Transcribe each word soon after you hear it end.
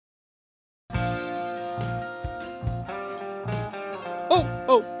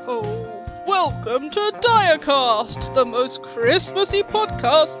Welcome to Diacast, the most Christmassy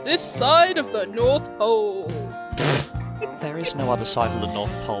podcast this side of the North Pole. There is no other side of the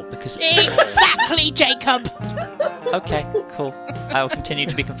North Pole because Exactly, Jacob! Okay, cool. I will continue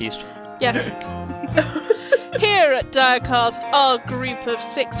to be confused. Yes. Here at Diacast, our group of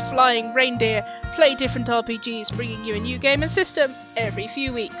 6 flying reindeer play different RPGs, bringing you a new game and system every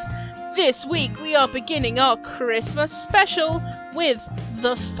few weeks. This week we are beginning our Christmas special with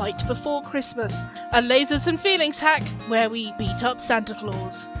The Fight Before Christmas, a lasers and feelings hack where we beat up Santa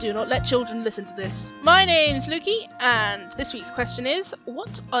Claus. Do not let children listen to this. My name's Lukey, and this week's question is,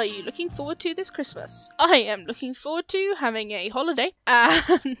 what are you looking forward to this Christmas? I am looking forward to having a holiday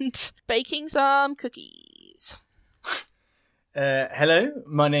and baking some cookies. Hello,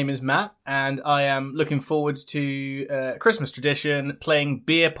 my name is Matt, and I am looking forward to Christmas tradition, playing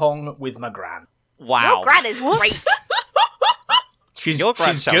beer pong with my gran. Wow. Your gran is great. She's Your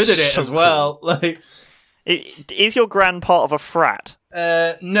gran good sounds at it so as well. Like, Is your gran part of a frat?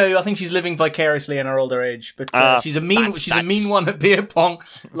 no, I think she's living vicariously in her older age, but she's a mean one at beer pong.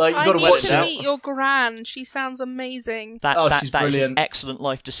 Like, you I got to need watch it to out. meet your gran. She sounds amazing. She's That is an brilliant. excellent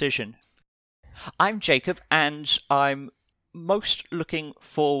life decision. I'm Jacob, and I'm most looking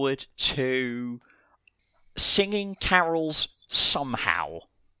forward to singing carols somehow.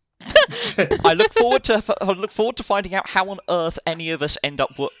 I look forward to finding out how on earth any of us end up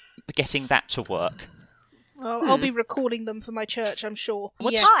getting that to work. Well, I'll be recording them for my church, I'm sure.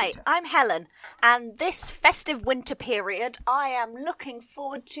 Yes. Hi, I'm Helen, and this festive winter period, I am looking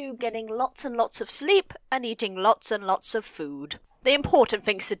forward to getting lots and lots of sleep and eating lots and lots of food. The important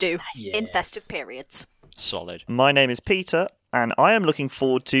things to do in festive periods. Solid. My name is Peter, and I am looking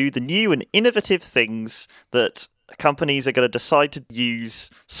forward to the new and innovative things that companies are going to decide to use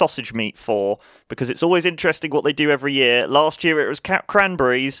sausage meat for, because it's always interesting what they do every year. Last year it was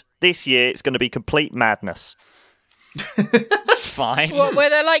cranberries. This year it's going to be complete madness. Fine. Where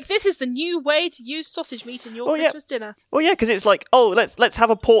they're like, this is the new way to use sausage meat in your Christmas dinner. Well, yeah, because it's like, let's have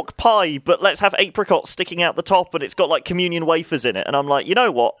a pork pie, but let's have apricots sticking out the top, and it's got like communion wafers in it. And I'm like, you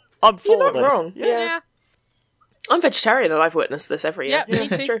know what? I'm for You're not this. wrong. Yeah. I'm vegetarian and I've witnessed this every year. Yeah, me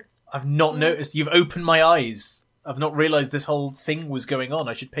It's too. true. I've not noticed. You've opened my eyes. I've not realised this whole thing was going on.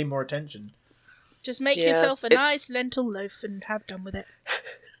 I should pay more attention. Just make Yeah, yourself a it's- nice lentil loaf and have done with it.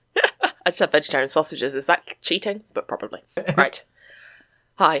 I just have vegetarian sausages. Is that cheating? But probably. Right.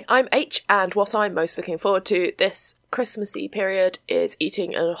 Hi, I'm H, and what I'm most looking forward to this Christmassy period is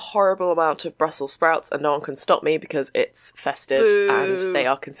eating a horrible amount of Brussels sprouts, and no one can stop me because it's festive and they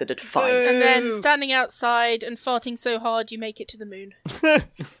are considered fine. And then standing outside and farting so hard you make it to the moon.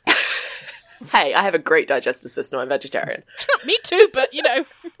 Hey, I have a great digestive system. I'm vegetarian. Me too, but you know.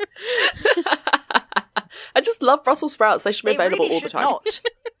 I just love Brussels sprouts. They should be They available really all the should time. not.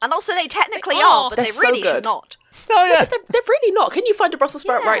 And also they technically They are, are. but They're they so really good. should not. Oh yeah. They're really not. Can you find a Brussels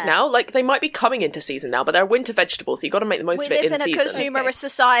sprout Yeah. right now? Like, they might be coming into season now, but they're a winter vegetable, so you've got to make the most We of it live in in a season. consumerist Okay.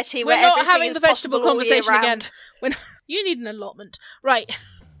 society We're where not everything having is the vegetable possible all year conversation again. round. You need an allotment. Right.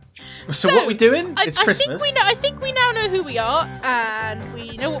 So what are we doing? I It's think Christmas. I think we now know who we are, and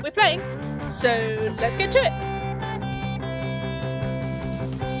we know what we're playing. So let's get to it.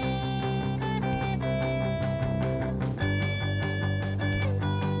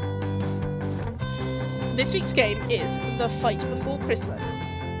 This week's game is The Fight Before Christmas,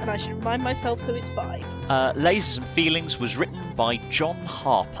 and I should remind myself who it's by. Lasers and Feelings was written by John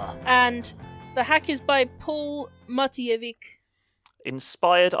Harper. And the hack is by Paul Matievic.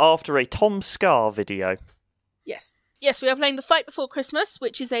 Inspired after a Tom Scar video. Yes. Yes, we are playing The Fight Before Christmas,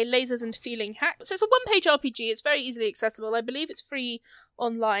 which is a lasers and feeling hack. So it's a one-page RPG. It's very easily accessible. I believe it's free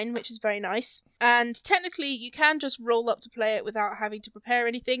online, which is very nice. And technically, you can just roll up to play it without having to prepare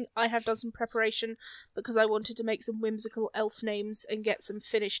anything. I have done some preparation because I wanted to make some whimsical elf names and get some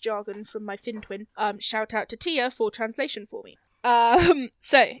Finnish jargon from my Finn twin. Shout out to Tia for translation for me.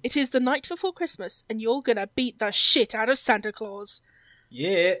 So, it is the night before Christmas, and you're gonna beat the shit out of Santa Claus.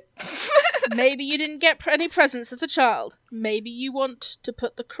 Yeah. Maybe you didn't get any presents as a child. Maybe you want to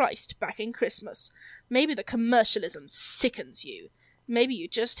put the Christ back in Christmas. Maybe the commercialism sickens you. Maybe you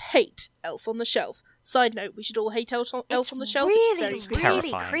just hate Elf on the Shelf. Side note, we should all hate Elf on the Shelf. Really, It's very really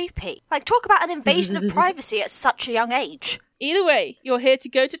Terrifying. creepy. Like, talk about an invasion of privacy at such a young age. Either way, you're here to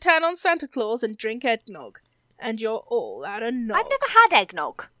go to town on Santa Claus and drink eggnog. And you're all out of nog. I've never had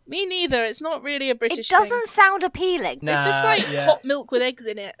eggnog. Me neither. It's not really a British It doesn't thing. sound appealing. It's just like yeah. hot milk with eggs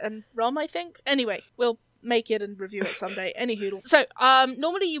in it and rum, I think. Anyway, we'll make it and review it someday. Anywho. So,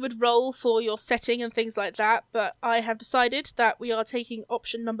 normally you would roll for your setting and things like that, but I have decided that we are taking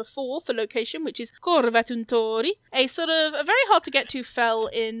option number 4 for location, which is Korvatuntori, a very hard to get to fell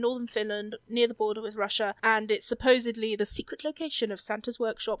in northern Finland, near the border with Russia, and it's supposedly the secret location of Santa's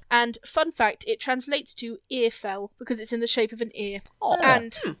workshop. And fun fact, it translates to ear fell because it's in the shape of an ear.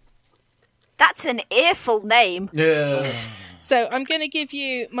 And That's an earful name. Yeah. so I'm going to give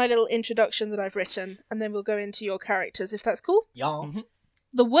you my little introduction that I've written, and then we'll go into your characters, if that's cool. Yeah.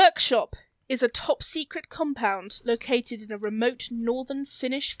 The workshop is a top-secret compound located in a remote northern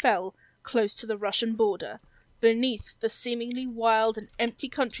Finnish fell close to the Russian border. Beneath the seemingly wild and empty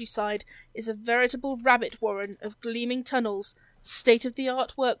countryside is a veritable rabbit warren of gleaming tunnels,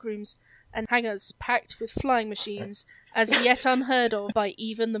 state-of-the-art workrooms, and hangars packed with flying machines, as yet unheard of by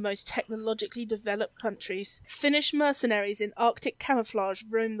even the most technologically developed countries. Finnish mercenaries in Arctic camouflage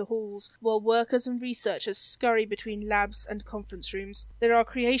roam the halls, while workers and researchers scurry between labs and conference rooms. There are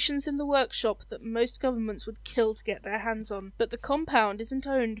creations in the workshop that most governments would kill to get their hands on, but the compound isn't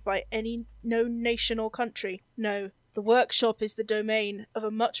owned by any known nation or country. No. The workshop is the domain of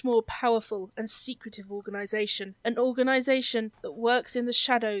a much more powerful and secretive organisation. An organisation that works in the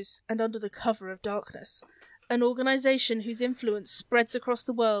shadows and under the cover of darkness. An organisation whose influence spreads across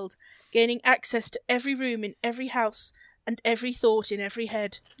the world, gaining access to every room in every house and every thought in every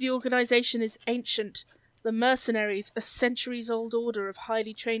head. The organisation is ancient. The mercenaries, a centuries-old order of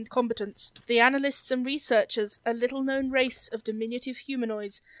highly trained combatants. The analysts and researchers, a little-known race of diminutive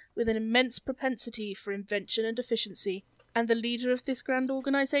humanoids with an immense propensity for invention and efficiency. And the leader of this grand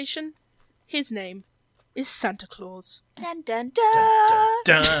organisation? His name is Santa Claus. Dun, dun, dun.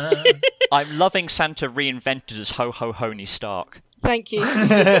 Dun. I'm loving Santa reinvented as Ho-Ho-Honey Stark. Thank you.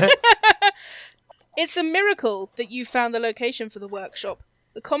 It's a miracle that you found the location for the workshop.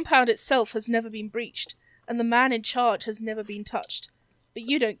 The compound itself has never been breached, and the man in charge has never been touched. But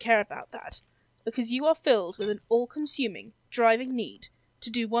you don't care about that, because you are filled with an all-consuming, driving need to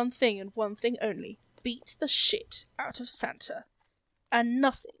do one thing and one thing only: beat the shit out of Santa. And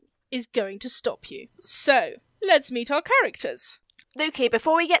nothing is going to stop you. So, let's meet our characters. Lukey,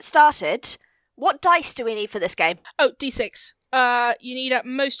 before we get started, what dice do we need for this game? Oh, D6. You need at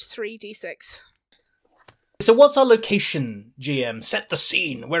most 3 D6. So what's our location, GM? Set the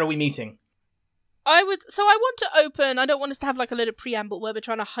scene. Where are we meeting? I want to open, I don't want us to have like a load of preamble where we're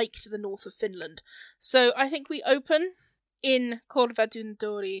trying to hike to the north of Finland. So I think we open in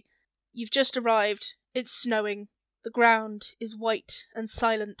Korvatuntori. You've just arrived, it's snowing, the ground is white and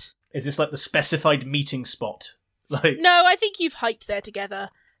silent. Is this like the specified meeting spot? Like, No, I think you've hiked there together.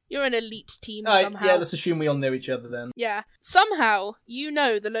 You're an elite team somehow. Yeah, let's assume we all know each other then. Yeah. Somehow, you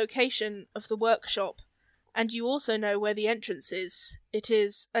know the location of the workshop. And you also know where the entrance is. It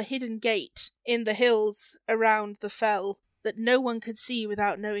is a hidden gate in the hills around the fell that no one could see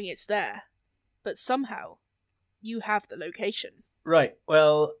without knowing it's there. But somehow, you have the location. Right.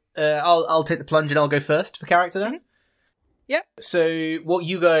 Well, I'll take the plunge and I'll go first for character then. Mm-hmm. Yep. So what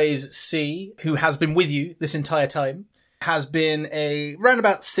you guys see, who has been with you this entire time, has been a round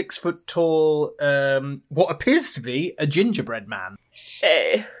about 6 foot tall, what appears to be a gingerbread man.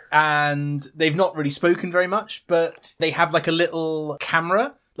 Hey. And they've not really spoken very much, but they have like a little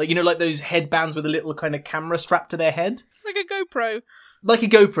camera, like, you know, like those headbands with a little kind of camera strapped to their head. Like a GoPro. Like a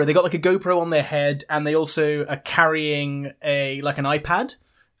GoPro. They got like a GoPro on their head, and they also are carrying an iPad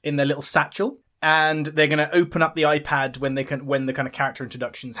in their little satchel. And they're going to open up the iPad when the kind of character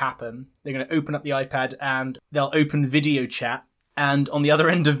introductions happen. They're going to open up the iPad and they'll open video chat. And on the other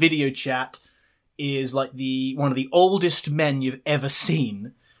end of video chat is like one of the oldest men you've ever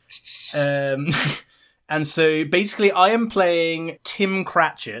seen. And so basically I am playing Tim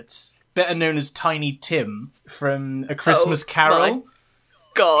Cratchit, better known as Tiny Tim from A Christmas Carol. My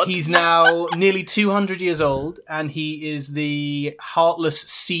God. He's now nearly 200 years old, and he is the heartless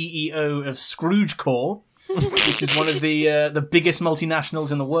CEO of Scrooge Corps, which is one of the biggest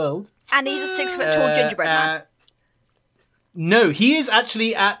multinationals in the world. And he's a 6 foot tall gingerbread man. No, he is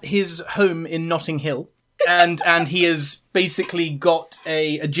actually at his home in Notting Hill, and he has basically got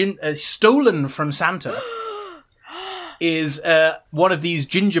a stolen from Santa. Is one of these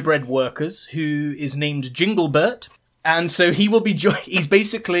gingerbread workers who is named Jinglebert. And so he will be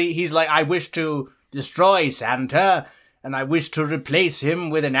he's like, I wish to destroy Santa, and I wish to replace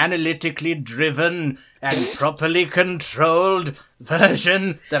him with an analytically driven and properly controlled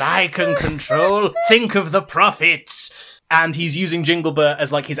version that I can control. Think of the profits. And he's using Jinglebert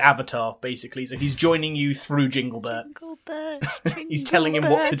as like his avatar, basically. So he's joining you through Jinglebert. He's telling him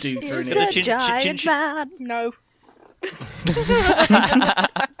what to do through a giant man. No.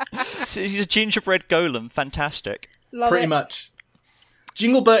 He's a gingerbread golem. Fantastic. Love Pretty it. much.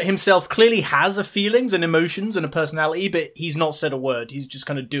 Jinglebert himself clearly has a feelings and emotions and a personality, but he's not said a word. He's just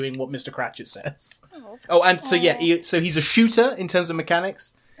kind of doing what Mr. Cratchit says. Oh, and so yeah, so he's a shooter in terms of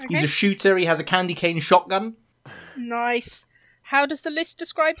mechanics. He's Okay. a shooter. He has a candy cane shotgun. Nice. How does the list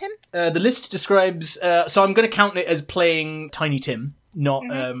describe him? The list describes. So I'm going to count it as playing Tiny Tim, not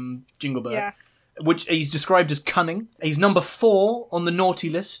Jinglebert. Yeah. Which he's described as cunning. He's number 4 on the naughty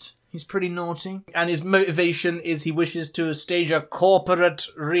list. He's pretty naughty. And his motivation is he wishes to stage a corporate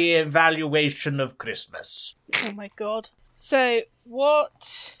re-evaluation of Christmas. Oh my god. So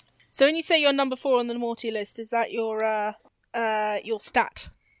what? So when you say you're number 4 on the naughty list, is that your stat?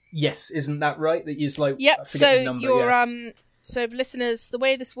 Yes, isn't that right? That you're like, I Yep. forget So the number, your yeah. So for listeners, the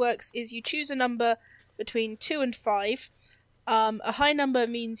way this works is you choose a number between 2 and 5. A high number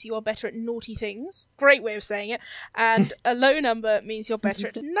means you are better at naughty things. Great way of saying it. And a low number means you're better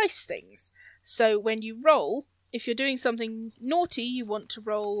at nice things. So when you roll, if you're doing something naughty, you want to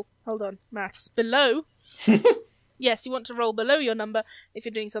roll... Hold on, maths. Below. Yes, you want to roll below your number. If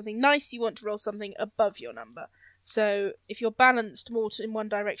you're doing something nice, you want to roll something above your number. So if you're balanced more in one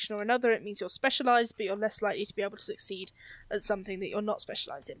direction or another, it means you're specialised, but you're less likely to be able to succeed at something that you're not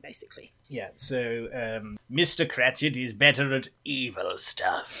specialised in, basically. Yeah, so Mr. Cratchit is better at evil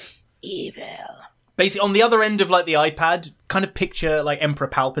stuff. Evil. Basically, on the other end of like the iPad, kind of picture like Emperor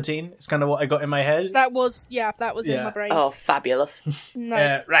Palpatine. It's kind of what I got in my head. That was in Yeah. my brain. Oh, fabulous.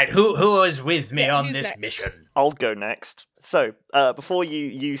 Nice. Right, who is with me Yeah, on who's this next? mission? I'll go next. So, before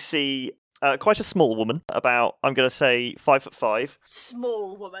you see quite a small woman, about, I'm going to say, 5'5".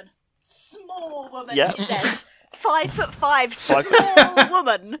 Small woman. Small woman, Yeah. he says. 5'5", 5 small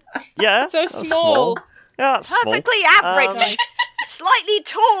woman. Yeah. So that's small. Yeah, that's small. Perfectly average. Slightly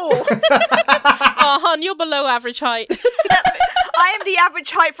tall. Oh, hon, you're below average height. I am the average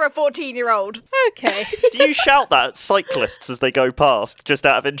height for a 14-year-old. Okay. Do you shout that at cyclists as they go past, just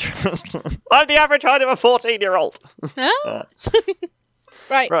out of interest? I'm the average height of a 14-year-old. Huh?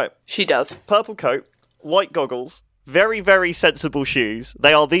 Right. Right. She does. Purple coat, white goggles, very, very sensible shoes.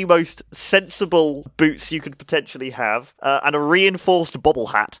 They are the most sensible boots you could potentially have, and a reinforced bobble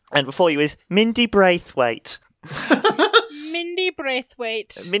hat. And before you is Mindy Braithwaite. Mindy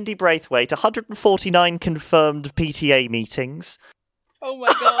Braithwaite. Mindy Braithwaite, 149 confirmed PTA meetings. Oh my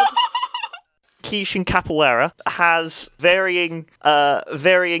god. Kishin Capoeira has varying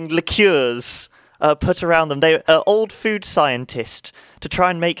liqueurs put around them. They are old food scientist to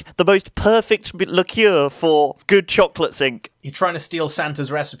try and make the most perfect liqueur for good chocolate zinc. You're trying to steal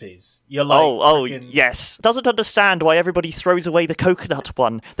Santa's recipes. You're like, frickin- yes. Doesn't understand why everybody throws away the coconut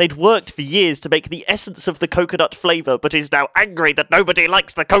one. They'd worked for years to make the essence of the coconut flavour, but is now angry that nobody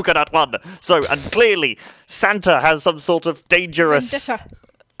likes the coconut one. So, and clearly, Santa has some sort of dangerous... Vendetta.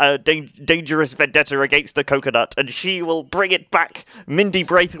 dangerous vendetta against the coconut, and she will bring it back. Mindy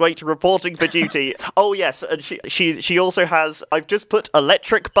Braithwaite reporting for duty. Oh yes, and she also has, I've just put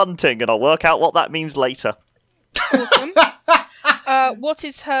electric bunting, and I'll work out what that means later. Awesome. What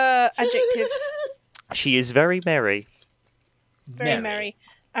is her adjective? She is very merry. Very merry.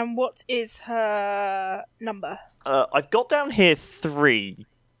 And what is her number? I've got down here 3.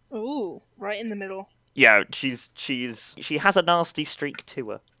 Ooh, right in the middle. Yeah, she has a nasty streak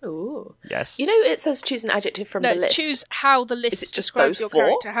to her. Ooh. Yes. You know, it says choose an adjective from No, the list. choose how the list Is it just describes those your 4?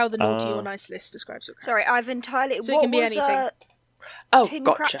 character, how the naughty or nice list describes your character. Sorry, I've entirely... So it what can be was anything. Oh, Tim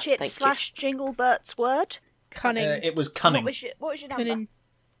gotcha. Cratchit Thank you. / Jinglebert's word? Cunning. it was cunning. What was your number? Cunning.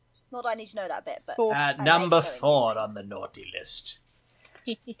 Not that I need to know that bit, but... 4. I Number like 4 knowing on these the naughty list.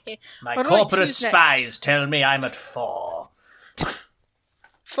 All My right, corporate who's spies next? tell me I'm at 4.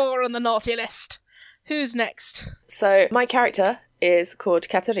 4 on the naughty list. Who's next? So, my character is called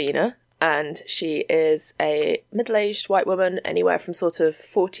Katerina, and she is a middle-aged white woman, anywhere from sort of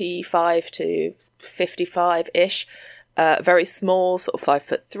 45 to 55-ish. Very small, sort of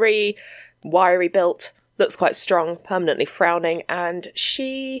 5'3", wiry built, looks quite strong, permanently frowning, and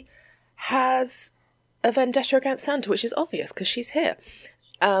she has a vendetta against Santa, which is obvious because she's here.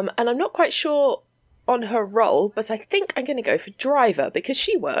 And I'm not quite sure on her role, but I think I'm going to go for driver because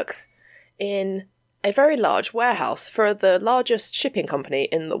she works in a very large warehouse for the largest shipping company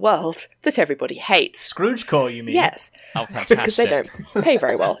in the world that everybody hates. Scrooge Core, you mean? Yes, Oh, because they fantastic. don't pay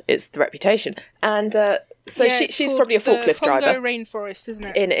very well. It's the reputation. And So it's she's called probably a the forklift Congo driver. rainforest, isn't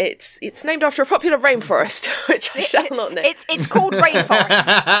it? In it's named after a popular rainforest, which I shall not name. It's called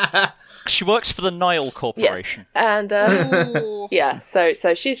Rainforest. She works for the Nile Yes, Corporation. and Ooh. yeah, so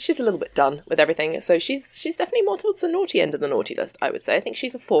she's a little bit done with everything. So she's definitely more towards the naughty end of the naughty list, I would say. I think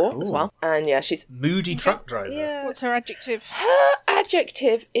she's a 4 as well, and yeah, she's Moody truck driver. yeah. What's her adjective? Her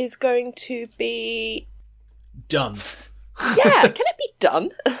adjective is going to be Done. yeah. Can it be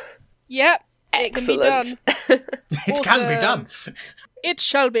done? Yep, it can be done. Excellent. It can be done. It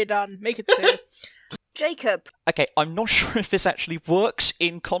shall be done. Make it so. Jacob. Okay, I'm not sure if this actually works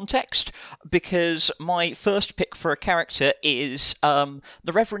in context, because my first pick for a character is the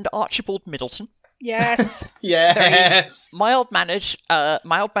Reverend Archibald Middleton. Yes. Yes. Mild-mannered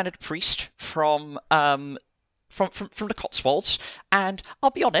priest from the Cotswolds, and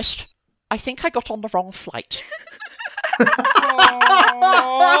I'll be honest, I think I got on the wrong flight.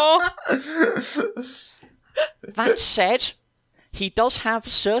 Aww. That said, he does have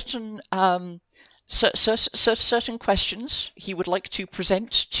certain certain questions he would like to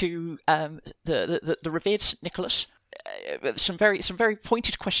present to the revered St. Nicholas. Some very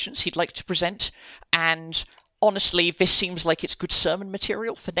pointed questions he'd like to present, and honestly, this seems like it's good sermon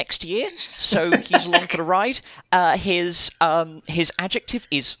material for next year. So he's along for the ride. His adjective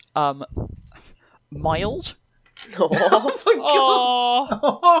is mild. Oh my god!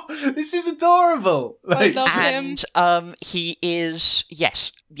 Oh, this is adorable. I love him. And he is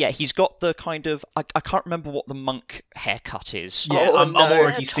he's got the kind of I can't remember what the monk haircut is. Yeah, Oh, I'm no.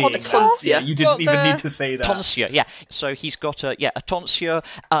 already seeing that. Tonsure. Yeah, you didn't Got even the need to say that. Tonsure, yeah. So he's got a tonsure.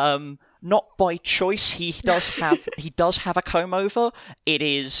 Not by choice. He does have a comb over. It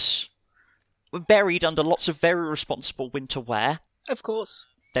is buried under lots of very responsible winter wear. Of course.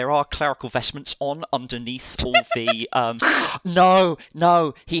 There are clerical vestments on underneath all the. No,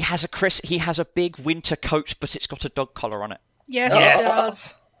 he has a big winter coat, but it's got a dog collar on it. Yes, Yes. it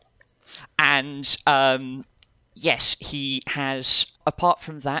does. And yes, he has. Apart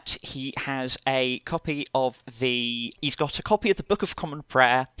from that, he has a copy of the. He's got a copy of the Book of Common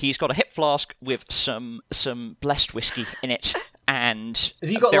Prayer. He's got a hip flask with some blessed whiskey in it, and Has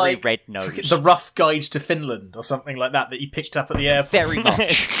he a got very like red nose. the Rough Guide to Finland or something like that you picked up at the airport? Very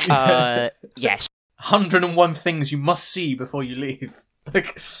much. Yes. 101 things you must see before you leave.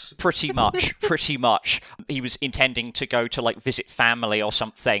 Like, Pretty much. He was intending to go to visit family or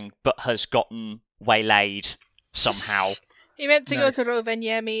something, but has gotten waylaid somehow. He meant to Nice. go to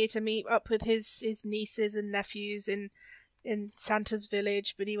Rovaniemi to meet up with his nieces and nephews in Santa's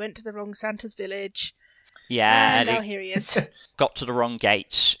village, but he went to the wrong Santa's village. Yeah, And and now he here he is. got to the wrong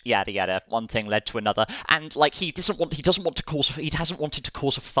gates. Yada yada. One thing led to another, and he hasn't wanted to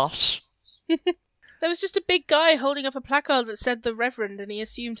cause a fuss. There was just a big guy holding up a placard that said the Reverend, and he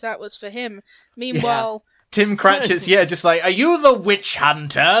assumed that was for him. Meanwhile, Tim Cratchit's, just like, are you the witch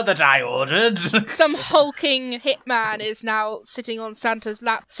hunter that I ordered? some hulking hitman is now sitting on Santa's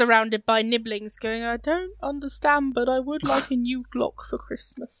lap, surrounded by nibblings, going, I don't understand, but I would like a new Glock for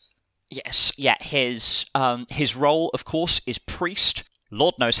Christmas. Yes, yeah. His role, of course, is priest.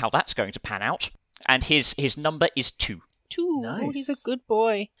 Lord knows how that's going to pan out. And his number is 2. 2. Nice. Oh, he's a good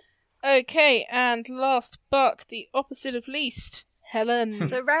boy. Okay, and last but the opposite of least, Helen.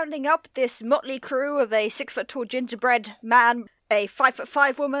 So rounding up this motley crew of a 6-foot-tall gingerbread man, a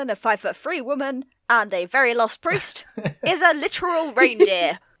 5'5" woman, a 5'3" woman, and a very lost priest is a literal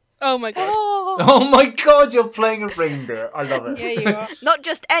reindeer. Oh my god. Oh my god, you're playing a reindeer. I love it. Yeah, you are. Not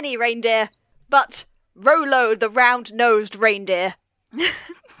just any reindeer, but Rolo the round-nosed reindeer.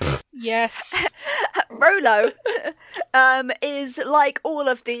 Yes. Rolo is like all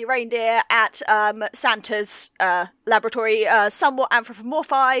of the reindeer at Santa's laboratory, somewhat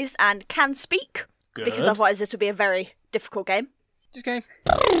anthropomorphized and can speak, Good. because otherwise this would be a very difficult game. Just going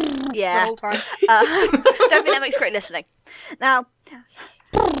the Yeah. whole time. Don't think that makes great listening. Now,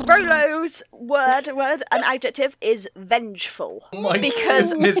 Rolo's word, an adjective, is vengeful. Oh my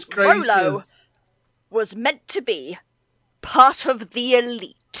Because goodness Rolo gracious. was meant to be part of the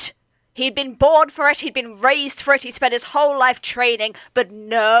elite. He'd been born for it, he'd been raised for it, he spent his whole life training, but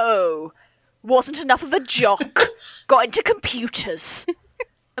no, wasn't enough of a jock. Got into computers.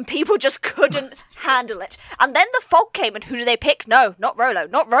 And people just couldn't handle it. And then the fog came, and who do they pick? No, not Rolo.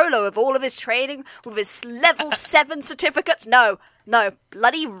 Not Rolo, with all of his training, with his level 7 certificates. No,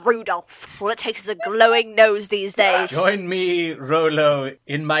 bloody Rudolph. All it takes is a glowing nose these days. Join me, Rolo.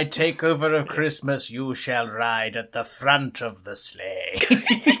 In my takeover of Christmas, you shall ride at the front of the sleigh.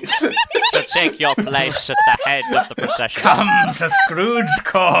 To take your place at the head of the procession. Come to Scrooge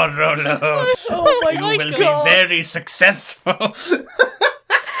Court, Rolo. Oh my You will god. be very successful.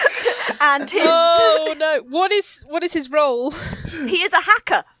 And his Oh no! What is his role? he is a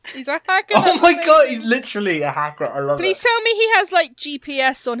hacker. He's a hacker. Oh that's my amazing. god, he's literally a hacker. I love Please it. tell me he has like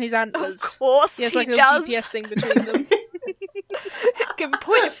GPS on his antlers. Of course He has he like a little does. GPS thing between them. Can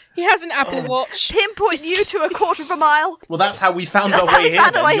He has an Apple Watch. pinpoint you to a quarter of a mile. Well, that's how we found That's our how way we here.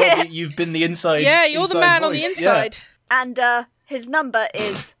 found our then. way here. You've been the inside. Yeah, you're the inside man on the voice. inside. And his number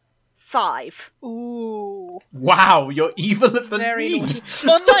is 5. Ooh, Yeah. Wow, you're eviler than very me. naughty.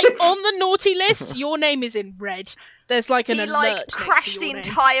 On the naughty list, your name is in red. There's like an He alert. like next to crashed the your name.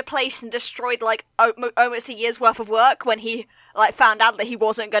 entire place and destroyed like almost a year's worth of work when he like found out that he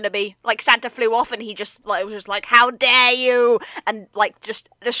wasn't going to be like Santa flew off and he just like was just like how dare you and like just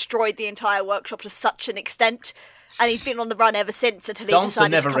destroyed the entire workshop to such an extent. And he's been on the run ever since until he Dancer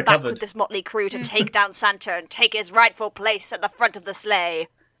decided never to come back recovered. with this motley crew to take down Santa and take his rightful place at the front of the sleigh.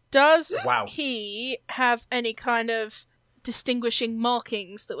 Does Wow. he have any kind of distinguishing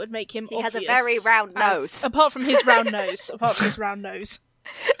markings that would make him He has a obvious very round as- nose. Apart from his round nose. Apart from his round nose.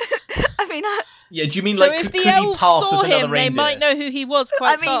 I mean, Yeah, do you mean So like if could the he elves pass saw as another him, they reindeer? might know who he was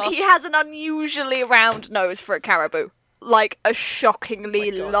quite fast. he has an unusually round nose for a caribou. Like a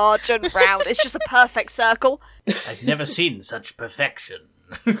shockingly large and round. It's just a perfect circle. I've never seen such perfection.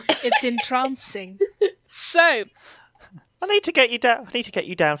 It's entrancing. So, I need to get you down. I need to get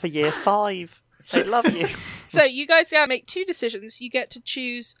you down for year 5. They love you. So you guys gotta make 2 decisions. You get to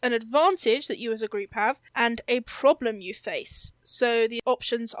choose an advantage that you as a group have and a problem you face. So the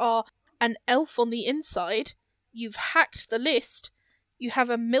options are an elf on the inside, you've hacked the list, you have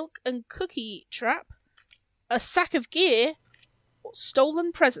a milk and cookie trap, a sack of gear, or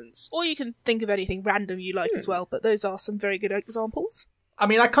stolen presents. Or you can think of anything random you like as well, but those are some very good examples. I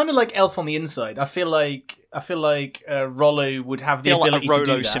mean, I kind of like Elf on the inside. I feel like Rollo would have the Feel like a ability to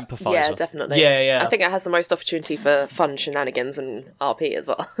do Rollo that. sympathiser. Yeah, definitely. Yeah. I think it has the most opportunity for fun shenanigans and RP as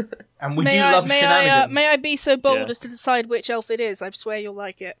well. And we do love shenanigans. May I be so bold Yeah. as to decide which elf it is? I swear you'll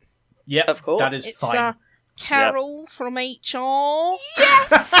like it. Yep, Of course. that is It's fine. Carol from HR.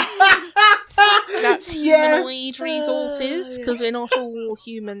 Yes! That's Yes! humanoid resources, because we're not all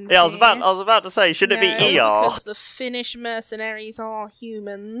humans. Yeah, I was here. about to say, shouldn't it be No, ER? because the Finnish mercenaries are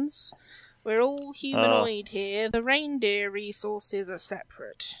humans. We're all humanoid here. The reindeer resources are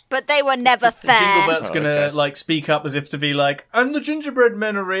separate. But they were never fair. Jinglebert's Oh, gonna okay. like speak up as if to be like, "And the gingerbread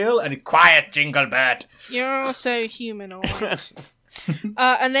men are real." And quiet, Jinglebert. You're also humanoid.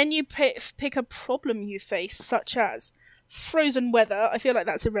 And then you pick a problem you face, such as frozen weather. I feel like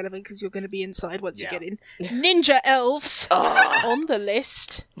that's irrelevant because you're going to be inside once Yeah. you get in. Ninja elves on the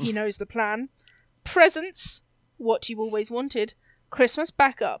list. He knows the plan. Presents, what you always wanted. Christmas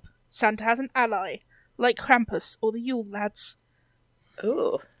backup. Santa has an ally, like Krampus or the Yule lads.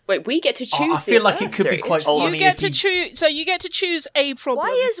 Ooh. Wait, we get to choose I feel like it could be adversary. quite funny You get if to choose. So you get to choose a problem.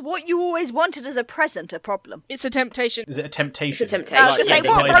 Why is what you always wanted as a present a problem? It's a temptation. Is it a temptation? It's a temptation. I was going to say,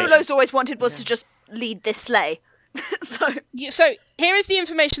 yeah, what yeah. Rolo's always wanted was to just lead this sleigh. So, So here is the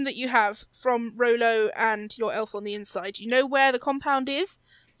information that you have from Rolo and your elf on the inside. You know where the compound is.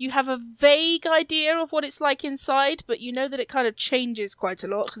 You have a vague idea of what it's like inside, but you know that it kind of changes quite a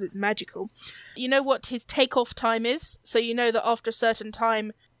lot because it's magical. You know what his takeoff time is, so you know that after a certain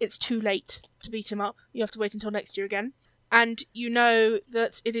time, it's too late to beat him up. You have to wait until next year again. And you know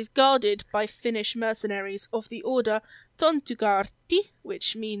that it is guarded by Finnish mercenaries of the order Tontugarti,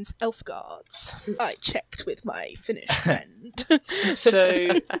 which means elf guards. I checked with my Finnish friend.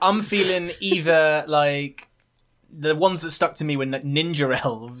 So I'm feeling either like the ones that stuck to me were ninja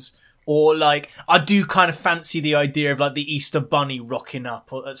elves, or like I do kind of fancy the idea of like the Easter Bunny rocking up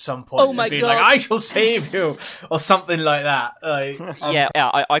at some point. Oh my and being God. like, "I shall save you," or something like that. Like, Yeah,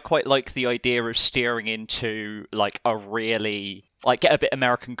 I quite like the idea of steering into like a really get a bit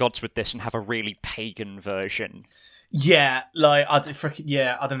American Gods with this and have a really pagan version. yeah, like I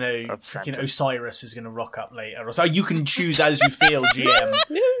don't know. Of Freaking Santa. Osiris is going to rock up later, or so you can choose as you feel, GM.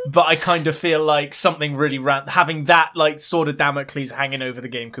 But I kind of feel like something really having that like sort of Damocles hanging over the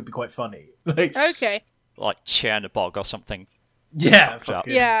game could be quite funny. Like, Okay. Like Chernobog or something. yeah, Fucked up.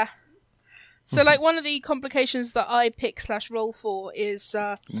 fucking- Yeah. So, like, one of the complications that I pick/roll for is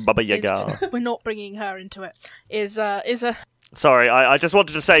Baba Yaga. we're not bringing her into it. Is a Sorry, I just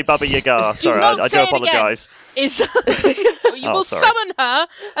wanted to say Baba Yaga. Sorry, not I do say it again. apologise. is you Oh, will sorry. summon her,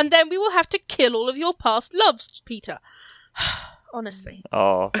 and then we will have to kill all of your past loves, Peter. Honestly,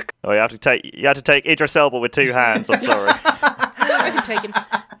 Oh, you have to take Idris Elba with 2 hands. I'm sorry. I can take him.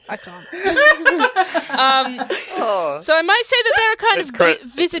 I can't. So I might say that there are kind It's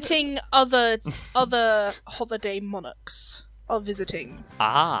of visiting other holiday monarchs are visiting.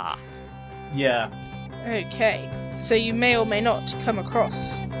 yeah. Okay, so you may or may not come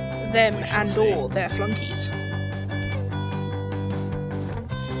across them and or their flunkies.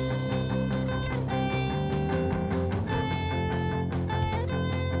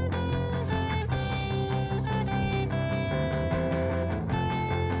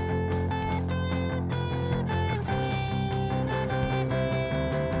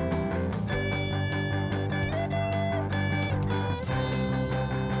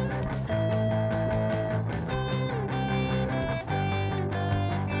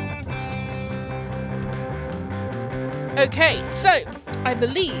 Okay, so I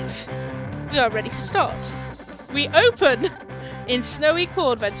believe we are ready to start. We open in snowy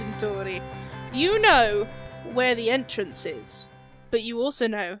Corvatintori. You know where the entrance is, but you also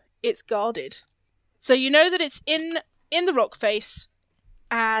know it's guarded. So you know that it's in the rock face,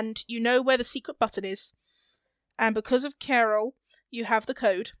 and you know where the secret button is. And because of Carol, you have the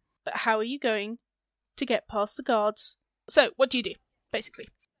code. But how are you going to get past the guards? So, what do you do, basically?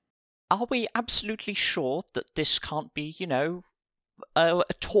 Are we absolutely sure that this can't be,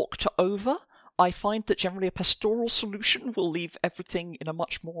 talked over? I find that generally a pastoral solution will leave everything in a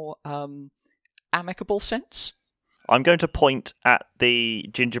much more amicable sense. I'm going to point at the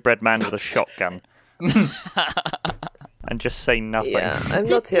gingerbread man with a shotgun. And just say nothing. Yeah, I'm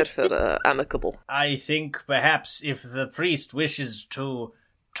not here for amicable. I think perhaps if the priest wishes to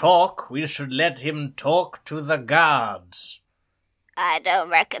talk, we should let him talk to the guards. I don't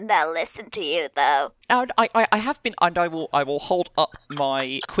reckon they'll listen to you, though. And I have been, and I will hold up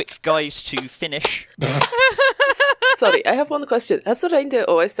my quick guide to finish. Sorry, I have one question. Has the reindeer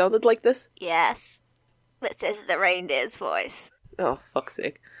always sounded like this? Yes. This is the reindeer's voice. Oh, fuck's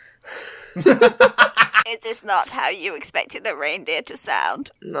sake. Is this not how you expected a reindeer to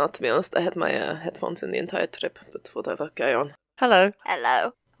sound? No, to be honest, I had my headphones in the entire trip, but whatever, go on. Hello.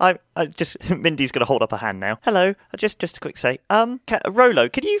 Hello. I just Mindy's going to hold up a hand now. Hello. Just a quick say. Rolo,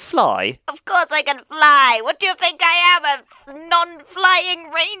 can you fly? Of course I can fly. What do you think I am, a non-flying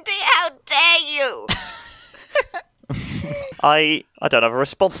reindeer? How dare you? I don't have a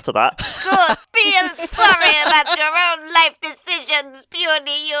response to that. Good. Feel sorry about your own life decisions,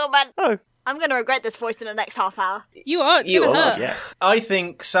 purely human. Oh. I'm going to regret this voice in the next half hour. You are. It's going to hurt. Yes. I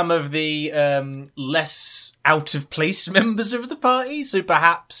think some of the less out-of-place members of the party, so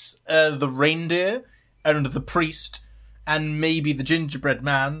perhaps the reindeer and the priest and maybe the gingerbread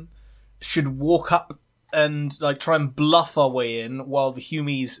man, should walk up and try and bluff our way in while the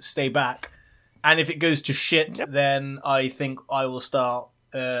Humies stay back. And if it goes to shit, then I think I will start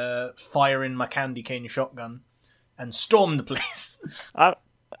firing my candy cane shotgun and storm the place. I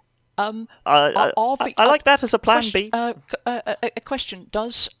like that as a plan B. A question: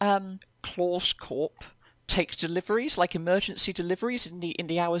 does Claus Corp take deliveries, like emergency deliveries, in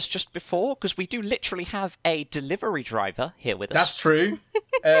the hours just before? Because we do literally have a delivery driver here with us. That's true.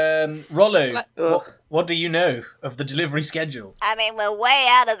 Rollo, what do you know of the delivery schedule? I mean, we're way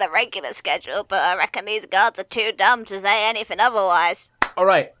out of the regular schedule, but I reckon these guards are too dumb to say anything otherwise. All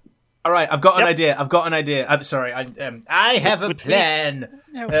right. I've got an idea. I'm sorry. I have a plan.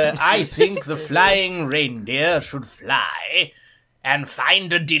 I think the flying reindeer should fly and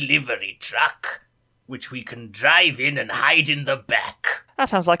find a delivery truck, which we can drive in and hide in the back. That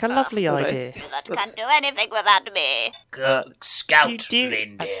sounds like a lovely idea. That can't do anything without me. Scout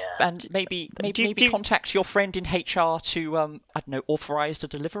reindeer. And maybe contact your friend in HR to authorize the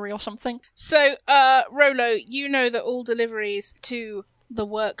delivery or something. So, Rolo, you know that all deliveries to the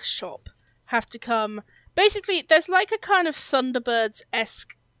workshop have to come. Basically, there's like a kind of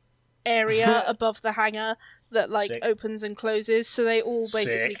Thunderbirds-esque area above the hangar that Sick. opens and closes, so they all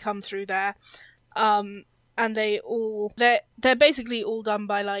basically come through there. And they're basically all done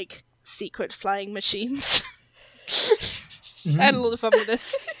by secret flying machines. I had a lot of fun with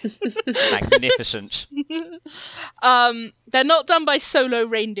this. Magnificent. They're not done by solo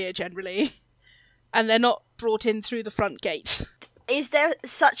reindeer generally, and they're not brought in through the front gate. Is there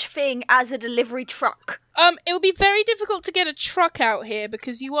such thing as a delivery truck? It would be very difficult to get a truck out here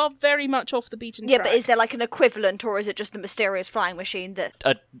because you are very much off the beaten track. Yeah, but is there an equivalent, or is it just the mysterious flying machine that...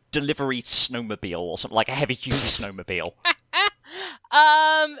 A delivery snowmobile or something, like a heavy-duty snowmobile.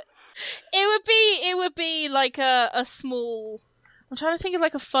 It would be like a small... I'm trying to think of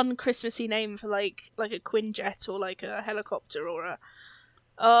a fun Christmassy name for like a Quinjet or a helicopter or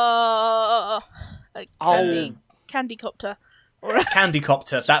a candycopter. Or a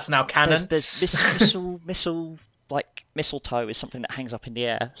Candycopter, that's now canon. There's mistletoe is something that hangs up in the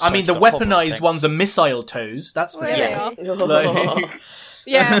air. I mean, the weaponized ones are missile toes, that's for Well, sure. they are.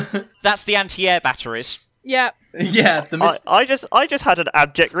 Yeah. That's the anti-air batteries. Yeah. Yeah, I just had an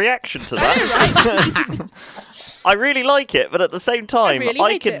abject reaction to that. I really like it, but at the same time, really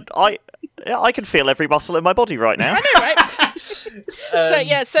I hate can I can feel every muscle in my body right now. I know,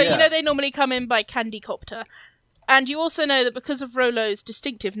 right? So you know they normally come in by Candycopter. And you also know that because of Rolo's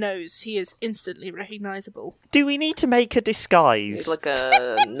distinctive nose, he is instantly recognisable. Do we need to make a disguise? It's like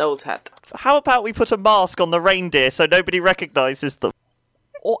a nose hat. How about we put a mask on the reindeer so nobody recognises them?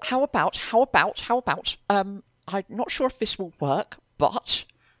 Or how about, I'm not sure if this will work, but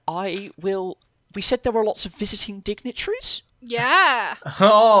we said there were lots of visiting dignitaries? Yeah.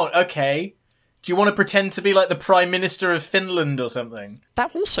 Oh, okay. Do you want to pretend to be like the Prime Minister of Finland or something?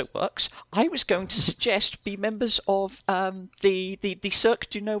 That also works. I was going to suggest be members of the Cirque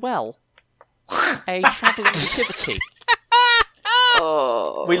du Noël, a travelling nativity.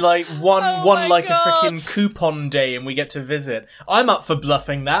 Oh. We like one my like God. a freaking coupon day and we get to visit. I'm up for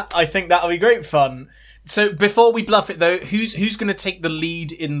bluffing that. I think that'll be great fun. So before we bluff it though, who's going to take the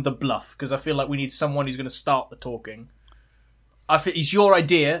lead in the bluff? Because I feel like we need someone who's going to start the talking. I feel it's your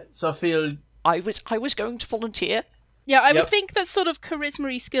idea, so I feel I was going to volunteer. Yeah, I Yep. would think that sort of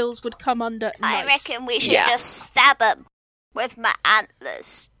charisma skills would come under I nice. reckon we should Yeah. just stab him with my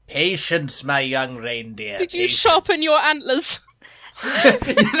antlers. patience, my young reindeer. Did you patience. sharpen your antlers? They're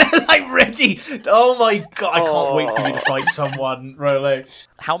like ready. Oh my god! I can't wait for you to fight someone, Rolo.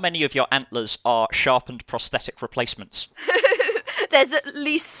 How many of your antlers are sharpened prosthetic replacements? There's at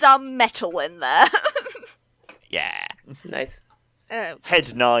least some metal in there. Yeah. Nice. Oh.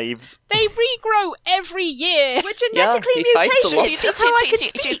 Head knives. They regrow every year. We're genetically he fights a lot. mutated. That's how I can It's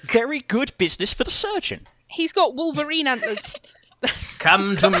speak. very good business for the surgeon. He's got Wolverine antlers.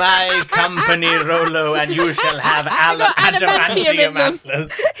 Come to my company, Rolo, and you shall have got adamantium in adamantium them.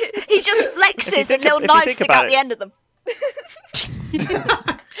 antlers. He just flexes and little if you knives think stick about out it- the end of them.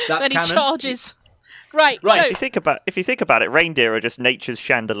 That's Then he canon. charges. Right, Right, If you think about it, reindeer are just nature's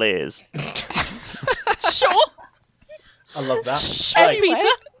chandeliers. so sure. I love that. Sure, Right. Peter.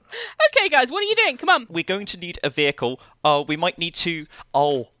 Okay, guys, what are you doing? Come on. We're going to need a vehicle. We might need to...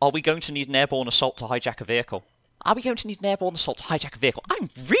 are we going to need an airborne assault to hijack a vehicle? Are we going to need an airborne assault to hijack a vehicle? I'm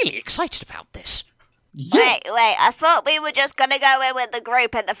really excited about this. Wait, I thought we were just gonna go in with the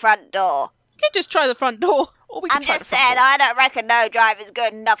group at the front door. You could just try the front door. Or we can I'm try just the front saying, door. I don't reckon no driver's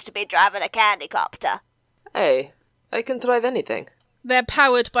good enough to be driving a candy copter. Hey, I can drive anything. They're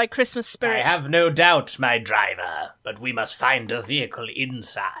powered by Christmas I spirit. have no doubt, my driver, but we must find a vehicle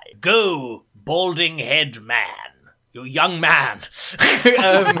inside. Go, balding head man. You young man.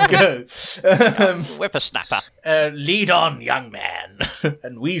 Go. Whippersnapper. Lead on, young man,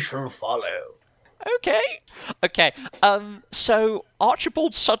 and we shall follow. Okay. So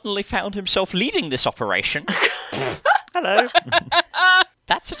Archibald suddenly found himself leading this operation. Hello.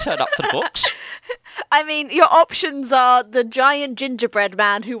 That's a turn up for the books. I mean, your options are the giant gingerbread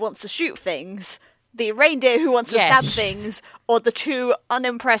man who wants to shoot things, the reindeer who wants to stab Yes. things, or the two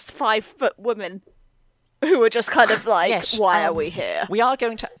unimpressed 5-foot women who are just kind of like, Yes, why are we here? We are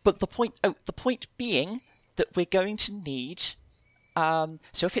going to... But the point being that we're going to need...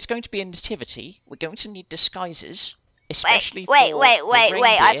 so if it's going to be a nativity, we're going to need disguises, especially Wait, for wait. the I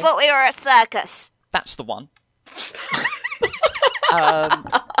reindeer. thought we were a circus. That's the one.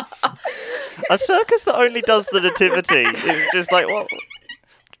 A circus that only does the nativity is just like, what?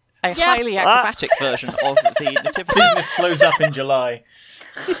 A highly acrobatic version of the nativity. Business slows up in July.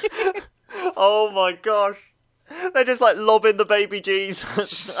 Oh my gosh. They're just like lobbing the baby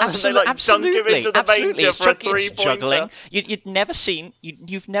Jesus and they like dunk him into the manger It's for a juggling- it's 3-pointer. juggling. You've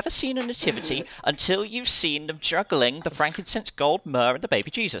never seen a nativity until you've seen them juggling the frankincense, gold, myrrh, and the baby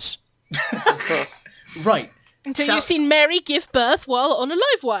Jesus. Right. Until Shall- you've seen Mary give birth while on a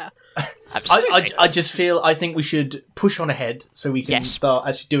live wire. Absolutely. I just feel I think we should push on ahead so we can Yes. start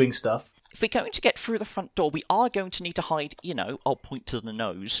actually doing stuff. If we're going to get through the front door, we are going to need to hide, I'll point to the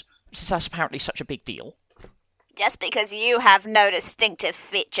nose, since that's apparently such a big deal. Just because you have no distinctive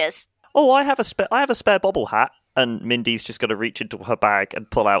features. Oh, I have a spare bobble hat. And Mindy's just going to reach into her bag and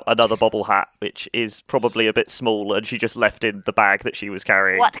pull out another bobble hat, which is probably a bit small, and she just left in the bag that she was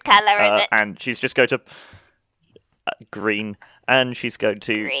carrying. What colour is it? And she's just going to... green. And she's going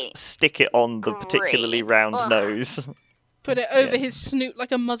to Green. stick it on the particularly Green. round Ugh. nose. Put it over his snoot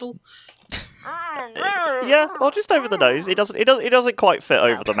like a muzzle. Yeah, well, just over the nose. It doesn't quite fit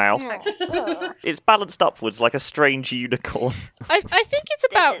over the mouth. It's balanced upwards like a strange unicorn. I think it's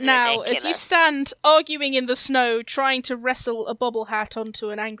about is now, as you ridiculous. stand arguing in the snow, trying to wrestle a bobble hat onto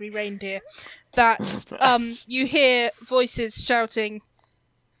an angry reindeer, that you hear voices shouting,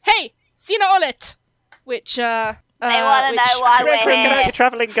 "Hey, Sina Olet!" Which They want to know why we're Get out here. your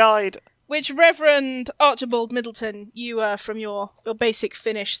travelling guide. Which Reverend Archibald Middleton, you, from your basic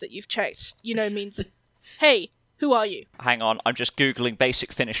Finnish that you've checked, means, hey, who are you? Hang on, I'm just Googling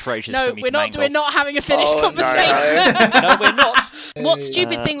basic Finnish phrases No, for me we're to not. mangle. We're not having a Finnish conversation. No, we're not. What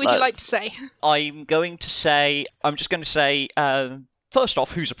stupid thing would you like to say? I'm just going to say, first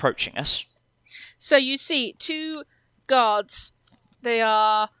off, who's approaching us? So you see 2 guards. They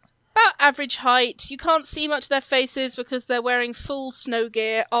are about average height. You can't see much of their faces because they're wearing full snow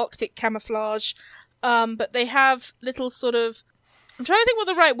gear, Arctic camouflage. But they have little sort of... I'm trying to think what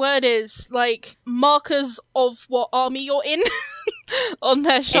the right word is. Like, markers of what army you're in on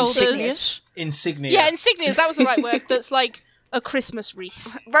their shoulders. Insignia. Yeah, insignias. That was the right word. That's like a Christmas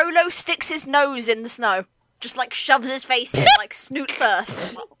wreath. Rolo sticks his nose in the snow. Just like shoves his face in, like snoot first.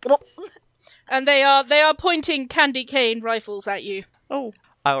 Just like, blop. And they are pointing candy cane rifles at you. Oh.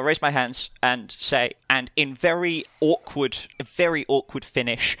 I'll raise my hands and say, and in very awkward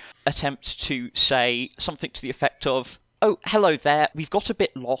Finnish, attempt to say something to the effect of, "Oh, hello there. We've got a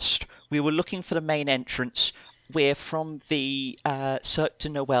bit lost. We were looking for the main entrance. We're from the Cirque de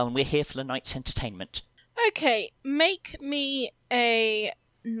Noël, and we're here for the night's entertainment." Okay, make me a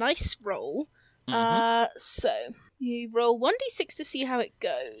nice roll. So you roll 1d6 to see how it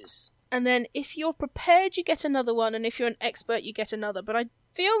goes. And then if you're prepared, you get another one, and if you're an expert, you get another. But I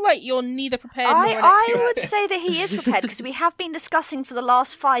feel like you're neither prepared nor an I expert. would say that he is prepared, because we have been discussing for the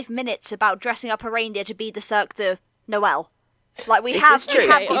last 5 minutes about dressing up a reindeer to be the Cirque de Noël. Like, we This have is true.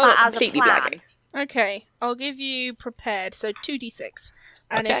 got Okay, He's that not as a completely plan. blagging. Okay, I'll give you prepared, so 2d6.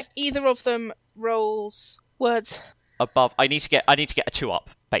 And Okay. if either of them rolls words... Above, I need to get a 2 up,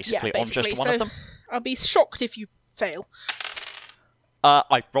 basically, on just one so of them. I'll be shocked if you fail.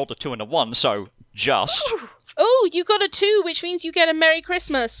 I rolled a 2 and a 1, so just. Oh, you got a 2, which means you get a Merry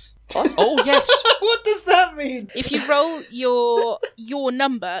Christmas. Oh yes. What does that mean? If you roll your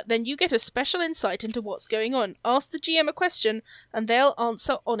number, then you get a special insight into what's going on. Ask the GM a question, and they'll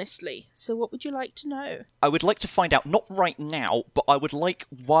answer honestly. So what would you like to know? I would like to find out, not right now, but I would like,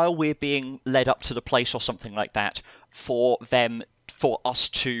 while we're being led up to the place or something like that, for us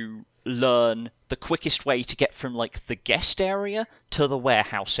to learn the quickest way to get from, like, the guest area to the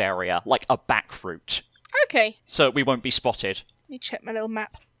warehouse area, like a back route, Okay, so we won't be spotted. let me check my little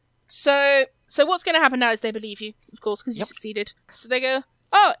map. So what's going to happen now is they believe you, of course, because you Yep. succeeded. So they go,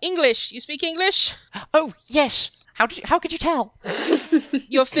 "Oh, English. You speak English?" Oh, yes! How could you tell?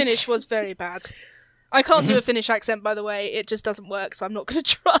 Your Finnish was very bad. I can't do a Finnish accent, by the way. It just doesn't work, so I'm not going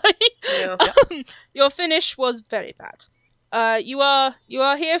to try. Yeah. Your Finnish was very bad. You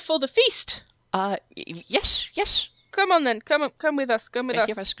are here for the feast. Yes. Come on then. Come with us. Come with Thank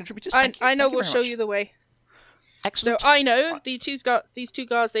you, us. Mr. Contributors. I Thank you. know Thank you we'll very show much. you the way. So Excellent. Aino, these two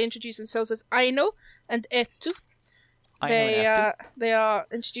guards, they introduce themselves as Aino and Etu. They are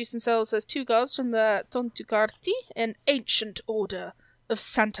introduced themselves as 2 guards from the Tontukarti, an ancient order of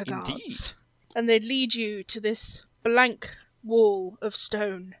Santa guards. Indeed. And they lead you to this blank wall of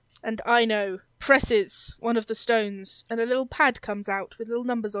stone. And Aino presses one of the stones, and a little pad comes out with little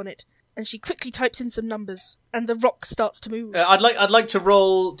numbers on it. And she quickly types in some numbers, and the rock starts to move. I'd like to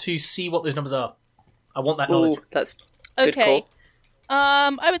roll to see what those numbers are. I want that knowledge. Ooh, that's good Okay. call.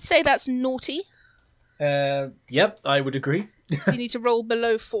 I would say that's naughty. Yep, I would agree. So you need to roll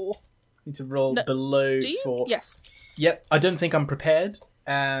below 4. Need to roll No, below Do you? 4. Yes. Yep, I don't think I'm prepared,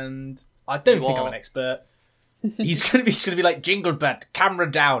 and I don't You think I'm are. an expert. He's gonna be like Jinglebird,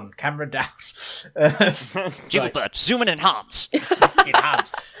 camera down. Jigglebird, zoom in and enhance. In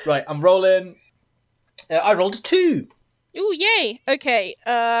hand. Right, I'm rolling. I rolled a 2. Ooh, yay! Okay,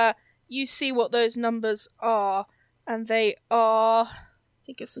 you see what those numbers are, and they are... I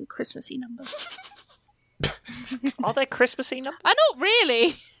think it's some Christmassy numbers. Are there Christmassy numbers? Not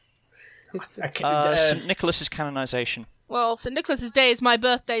really! Okay, St. Nicholas's canonization. Well, St. Nicholas's Day is my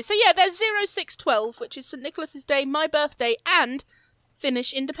birthday, so yeah, there's 0612, which is St. Nicholas's Day, my birthday, and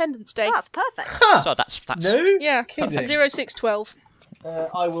Finnish Independence Day. Oh, that's perfect. So that's no, Yeah, kidding. 0612.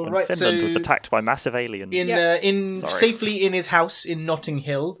 I will When write. Finland was So attacked by massive aliens. in Sorry. safely in his house in Notting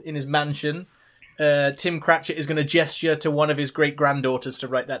Hill, in his mansion, Tim Cratchit is going to gesture to one of his great granddaughters to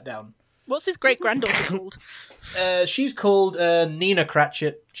write that down. What's his great-granddaughter called? She's called Nina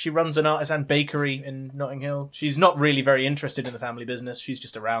Cratchit. She runs an artisan bakery in Notting Hill. She's not really very interested in the family business. She's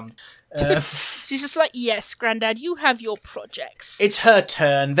just around. She's just like, yes, Grandad, you have your projects. It's her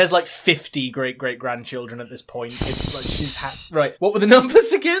turn. There's like 50 great-great-grandchildren at this point. It's like she's right. What were the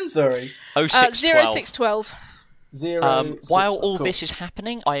numbers again? Sorry. 0612. 0612. 0. While all this is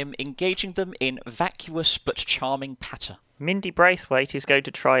happening, I am engaging them in vacuous but charming patter. Mindy Braithwaite is going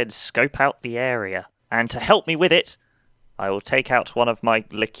to try and scope out the area. And to help me with it, I will take out one of my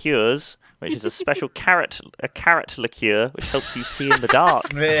liqueurs which is a special carrot liqueur which helps you see in the dark.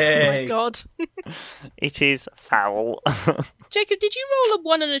 Oh my Hey. god. It is foul. Jacob, did you roll a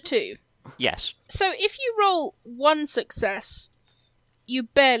 1 and a 2? Yes. So if you roll 1 success, you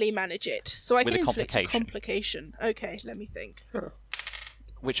barely manage it. So I With can a inflict a complication. complication. Okay, let me think.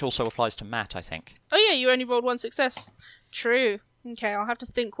 Which also applies to Matt, I think. Oh yeah, you only rolled 1 success. True. Okay, I'll have to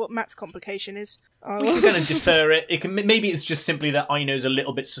think what Matt's complication is. We can kind of defer it. Maybe it's just simply that Aino's a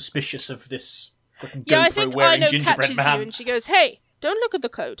little bit suspicious of this fucking Yeah, I GoPro think wearing Aino gingerbread catches man. you and she goes, "Hey, don't look at the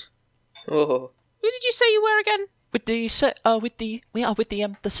code. Oh. Who did you say you were again?" With the Cirque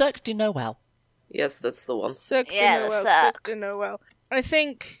du Noël. Yes, that's the one. Cirque du Yeah, Noël, Cirque. Cirque du Noël. I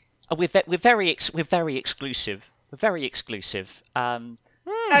think, We're very exclusive. We're very exclusive.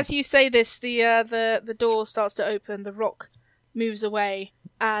 as you say this, the door starts to open, the rock moves away,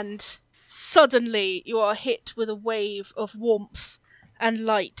 and suddenly you are hit with a wave of warmth and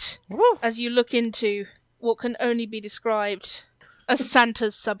light as you look into what can only be described as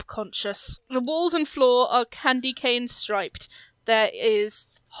Santa's subconscious. The walls and floor are candy cane striped. There is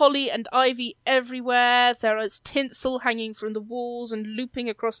holly and ivy everywhere. There is tinsel hanging from the walls and looping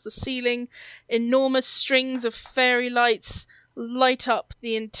across the ceiling. Enormous strings of fairy lights light up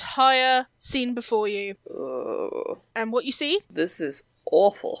the entire scene before you. Oh, And what you see, this is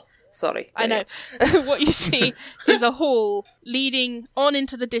awful. Sorry. I know, what you see is a hall leading on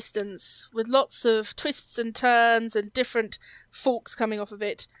into the distance with lots of twists and turns and different forks coming off of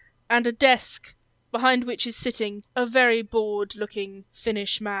it, and a desk behind which is sitting a very bored-looking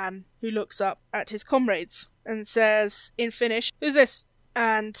Finnish man who looks up at his comrades and says in Finnish, "Who's this?"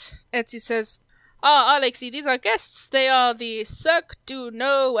 And Etsu says, "Ah, Alexi, these are guests. They are the Cirque du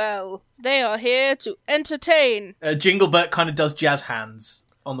Noël. They are here to entertain." Jinglebert kind of does jazz hands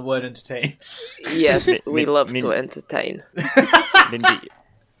on the word entertain. Yes, we love min- to entertain.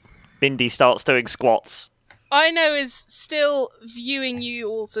 Mindy starts doing squats. Aino is still viewing you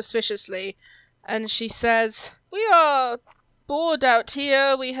all suspiciously, and she says, "We are bored out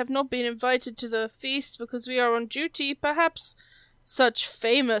here. We have not been invited to the feast because we are on duty. Perhaps such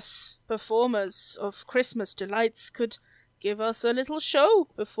famous performers of Christmas delights could give us a little show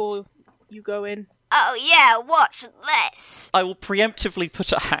before you go in." Oh yeah, watch this. I will preemptively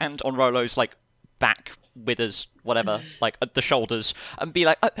put a hand on Rolo's back, withers, whatever, at the shoulders, and be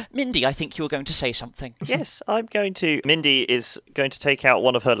like, "Mindy, I think you were going to say something." Yes, Mindy is going to take out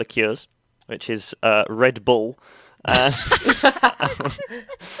one of her liqueurs, which is Red Bull, and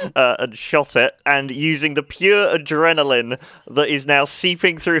shot it, and using the pure adrenaline that is now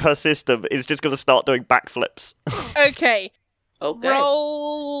seeping through her system, is just going to start doing backflips. Okay, Okay.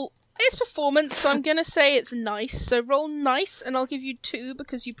 roll. It's performance, so I'm gonna say it's nice. So roll nice, and I'll give you 2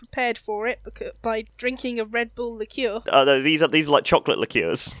 because you prepared for it by drinking a Red Bull liqueur. No, these are like chocolate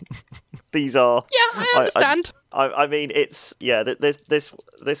liqueurs. These are. Yeah, I understand. I mean, it's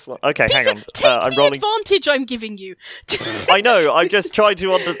this one. Okay, Peter, hang on. take I'm the rolling. advantage I'm giving you. I know. I'm just trying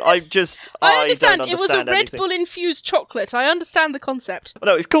to I I understand. don't It was a understand Red anything. Bull infused chocolate. I understand the concept.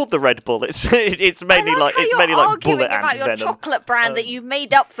 No, it's called the Red Bull. It's mainly I like how it's you're mainly like arguing bullet about and your venom. chocolate brand that you've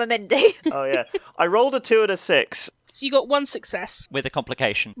made up for Mindy. Oh yeah, I rolled a 2 and a 6. So you got 1 success With a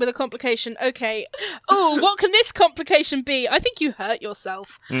complication. with a complication. Okay. Oh, what can this complication be? I think you hurt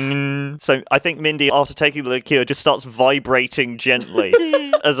yourself. So I think Mindy, after taking the liqueur, just starts vibrating gently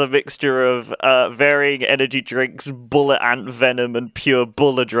as a mixture of varying energy drinks, bullet ant venom, and pure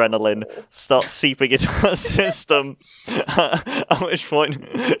bull adrenaline starts seeping into her system. At which point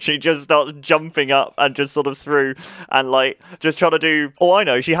she just starts jumping up and just sort of through and just trying to do. Oh, I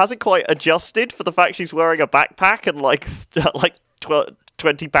know, she hasn't quite adjusted for the fact she's wearing a backpack and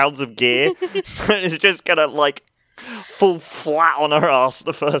 20 pounds of gear. So it's just gonna fall flat on her ass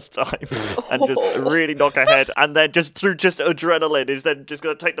the first time and just really knock her head, and then just through adrenaline is then just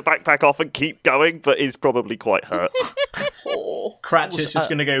going to take the backpack off and keep going, but is probably quite hurt. Cratchit's just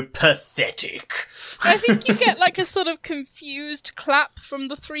going to go pathetic. I think you get a sort of confused clap from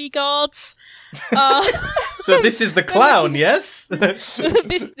the 3 guards. So this is the clown, yes?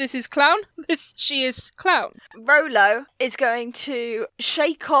 This is clown. She is clown. Rolo is going to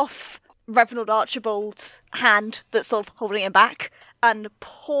shake off Reverend Archibald's hand that's sort of holding him back and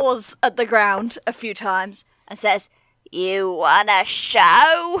paws at the ground a few times and says, "You wanna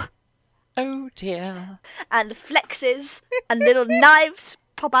show?" Oh dear. And flexes and little knives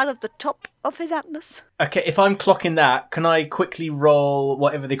pop out of the top of his antlers. Okay, if I'm clocking that, can I quickly roll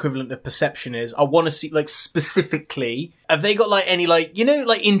whatever the equivalent of perception is? I want to see, specifically, have they got, any,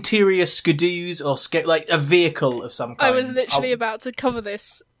 interior skidoos or, a vehicle of some kind? I was literally about to cover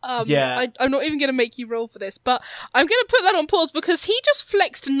this. Yeah. I'm not even going to make you roll for this, but I'm going to put that on pause because he just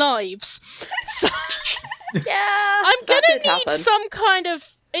flexed knives. So Yeah, I'm going to need happen. some kind of...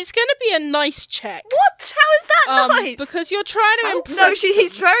 It's going to be a nice check. What? How is that nice? Because you're trying to impress No,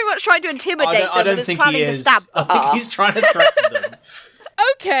 he's very much trying to intimidate them I don't and is think planning he to is. stab I them. think he's trying to threaten them.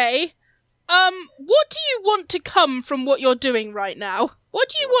 Okay. What do you want to come from what you're doing right now? What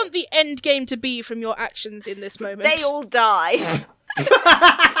do you want the end game to be from your actions in this moment? They all die.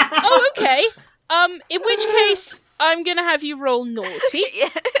 Oh, okay. In which case, I'm gonna have you roll naughty. Yeah.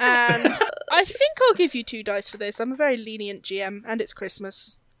 And I think I'll give you 2 dice for this. I'm a very lenient GM, and it's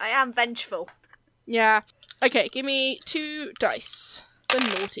Christmas. I am vengeful. Yeah. Okay, give me 2 dice for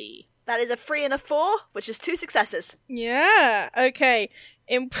naughty. That is a 3 and a 4, which is 2 successes. Yeah, okay.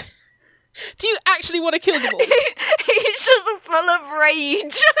 Do you actually want to kill them all? He's just full of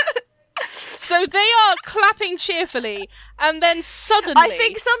rage. So they are clapping cheerfully, and then suddenly... I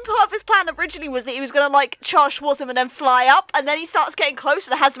think some part of his plan originally was that he was going to, like, charge towards him and then fly up, and then he starts getting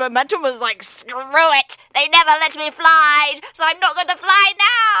closer and has the momentum and was like, screw it! They never let me fly, so I'm not going to fly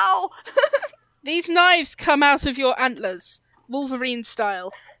now! These knives come out of your antlers, Wolverine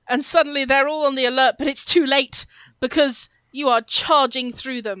style, and suddenly they're all on the alert, but it's too late, because you are charging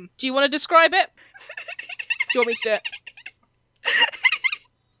through them. Do you want to describe it? Do you want me to do it?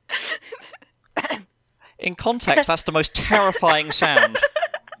 In context, that's the most terrifying sound.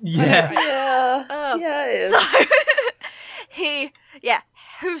 Yeah. Yeah, it is. So, he,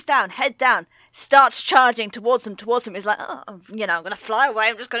 hooves down, head down, starts charging towards him. He's like, I'm going to fly away,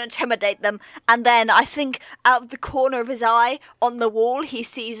 I'm just going to intimidate them. And then I think out of the corner of his eye on the wall, he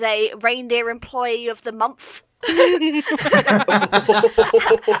sees a reindeer employee of the month. And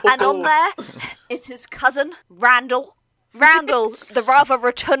on there is his cousin, Randall. Randall, the rather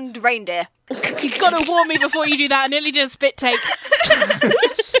rotund reindeer. You've got to warn me before you do that. I nearly did a spit take.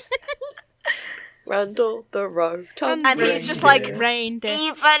 Randall the Rotund. And he's just like, Reindeer.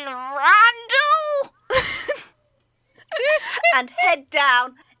 even Randall! And head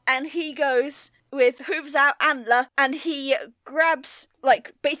down, and he goes with hooves out antler, and he grabs,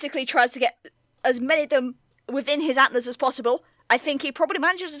 like, basically tries to get as many of them within his antlers as possible. I think he probably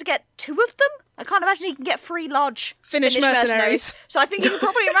manages to get 2 of them. I can't imagine he can get 3 large Finnish mercenaries. So I think he can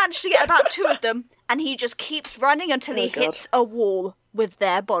probably manage to get about 2 of them, and he just keeps running until he hits a wall with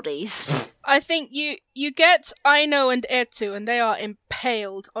their bodies. I think you get Aino and Ertu, and they are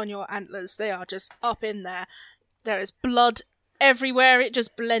impaled on your antlers. They are just up in there. There is blood everywhere. It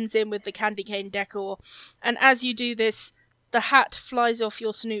just blends in with the candy cane decor. And as you do this, the hat flies off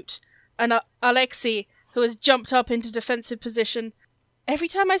your snoot. And Alexei, who has jumped up into defensive position. Every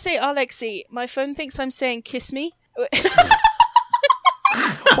time I say Alexei, my phone thinks I'm saying kiss me.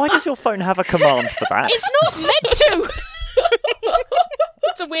 Why does your phone have a command for that? It's not meant to!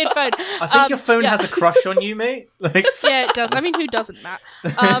 It's a weird phone. I think your phone has a crush on you, mate. Like, Yeah, it does. I mean, who doesn't, Matt?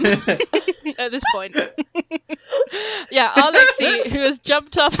 At this point. Yeah, Alexei, who has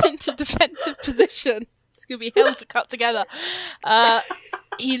jumped up into defensive position. It's going to be hell to cut together.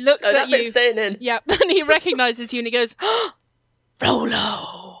 He looks at that bit's you. staying in. Yeah, and he recognises you and he goes,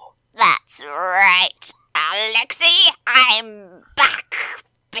 Rolo! That's right, Alexei. I'm back,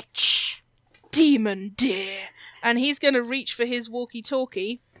 bitch. Demon dear. And he's going to reach for his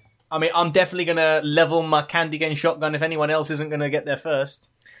walkie-talkie. I mean, I'm definitely going to level my candy cane shotgun if anyone else isn't going to get there first.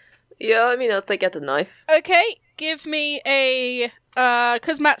 Yeah, I mean, I'll take out the knife. Okay, give me a...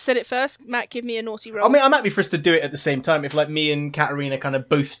 because Matt said it first. Matt, give me a naughty roll. I mean, I'm happy for us to do it at the same time. If, like, me and Katarina kind of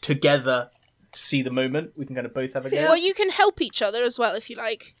both together see the moment, we can kind of both have a go. Well, you can help each other as well if you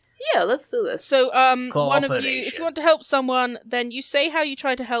like. Yeah, let's do this. So, one of you, if Cooperation. you want to help someone, then you say how you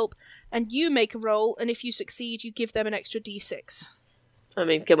try to help, and you make a roll, and if you succeed, you give them an extra d6. I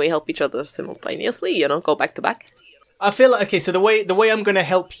mean, can we help each other simultaneously? Go back to back? I feel like, okay, so the way I'm going to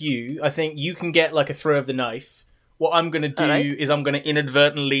help you, I think you can get, like, a throw of the knife. What I'm going to do Alright. is I'm going to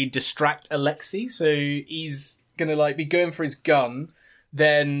inadvertently distract Alexei, so he's going to, like, be going for his gun.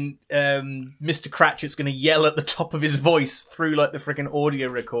 Then Mr. Cratchit's going to yell at the top of his voice through, like, the freaking audio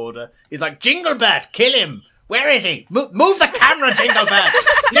recorder. He's like, Jinglebat, kill him! Where is he? Move the camera, Jinglebat!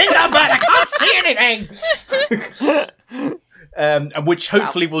 Jinglebat, I can't see anything! Which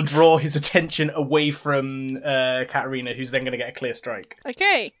hopefully will draw his attention away from Katarina, who's then going to get a clear strike.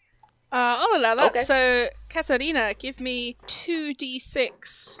 Okay. I'll allow that. Okay. So, Katarina, give me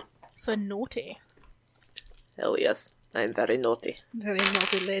 2d6 for naughty. Hell yes. I'm very naughty. Very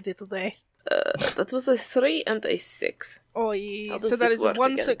naughty lady today. That was a 3 and a 6. Oh, How does so that this is work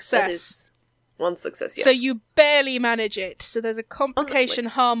one again? success. That is one success, yes. So you barely manage it. So there's a complication,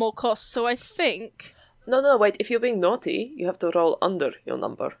 harm, or cost. So I think No, wait. If you're being naughty, you have to roll under your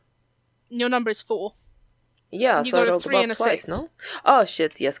number. Your number is 4. Yeah, You so I got a rolled 3 above and a twice, 6. no? Oh,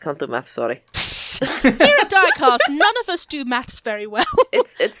 shit, yes, can't do math, sorry. Here at Diecast, none of us do maths very well.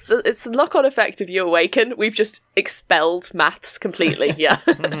 It's the knock-on effect of you awaken. We've just expelled maths completely, yeah.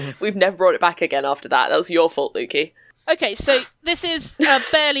 We've never brought it back again after that. That was your fault, Lukey. Okay, so this is a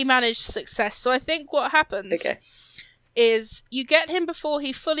barely managed success. So I think what happens Okay. is you get him before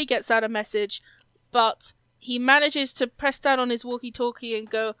he fully gets out a message, but he manages to press down on his walkie-talkie and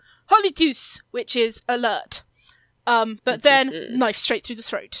go, Holitus, which is alert. But then, knife straight through the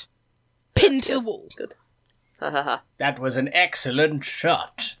throat. Pinned to the Yes, wall. Good. Ha ha ha. That was an excellent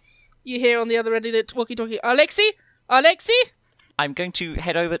shot. You hear on the other end of the walkie-talkie, Alexi? Alexi? I'm going to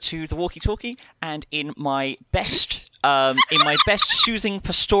head over to the walkie-talkie, and in my best soothing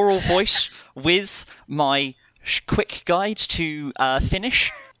pastoral voice, with my quick guide to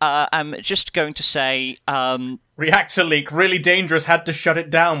finish, I'm just going to say, Reactor leak, really dangerous, had to shut it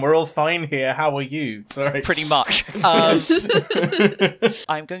down. We're all fine here. How are you? Sorry. pretty much. I'm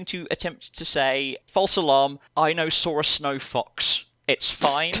going to attempt to say, false alarm, I saw a snow fox. It's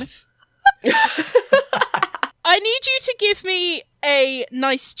fine. I need you to give me a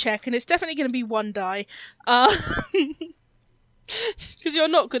nice check, and it's definitely going to be 1 die. Because you're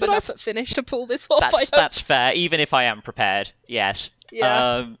not good enough at finish to pull this off. That's fair, even if I am prepared, yes.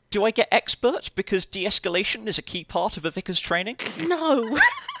 Yeah. Do I get expert? Because de-escalation is a key part of a vicar's training. No.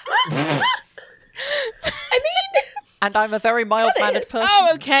 And I'm a very mild-mannered person.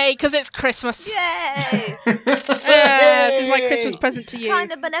 Oh, okay, because it's Christmas. Yay! This is my Christmas present to you.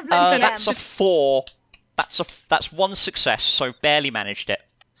 Kind of benevolent That's a 4. That's 1 success, so barely managed it.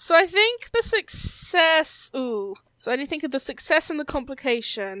 So I think the success... Ooh. So I didn't think of the success and the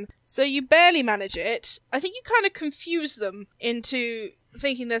complication. So you barely manage it. I think you kind of confuse them into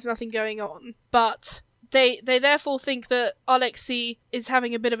thinking there's nothing going on. But they therefore think that Alexei is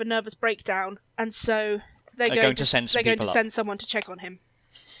having a bit of a nervous breakdown. And so they're going to send some people up. send someone to check on him.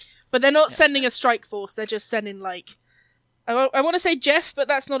 But they're not sending a strike force. They're just sending, like... I want to say Jeff, but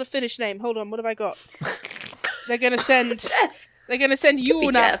that's not a Finnish name. Hold on, what have I got? They're going to send... Jeff! They're going to send Be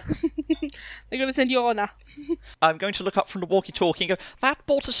Yuna. Jeff. They're going to send Yona. I'm going to look up from the walkie-talkie and go, that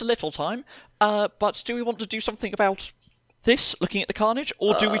bought us a little time, but do we want to do something about this, looking at the carnage,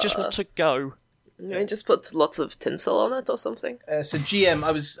 or do we just want to go? You just put lots of tinsel on it or something. So GM,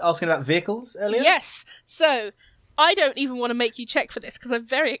 I was asking about vehicles earlier. Yes. So I don't even want to make you check for this because I'm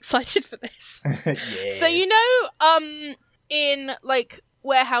very excited for this. Yeah. So in like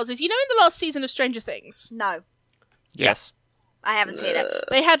warehouses, in the last season of Stranger Things, No, Yes. I haven't seen it.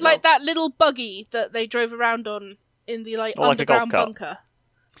 they had like that little buggy that they drove around on in the like Or like a golf underground cart. bunker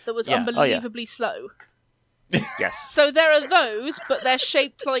that was Yeah. unbelievably slow. Yes. So there are those, but they're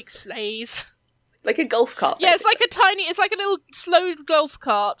shaped like sleighs. Like a golf cart. Yeah, it's like a little slow golf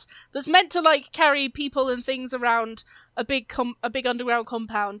cart that's meant to like carry people and things around a big underground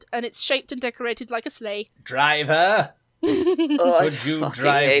compound, and it's shaped and decorated like a sleigh. Driver, Oh, I could you fucking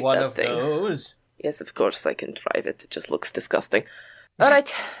drive hate one that of thing. those? Yes, of course I can drive it. It just looks disgusting.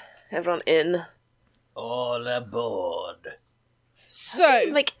 Alright, everyone in. All aboard. So,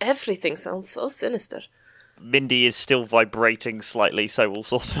 Make everything sound so sinister. Mindy is still vibrating slightly, so we'll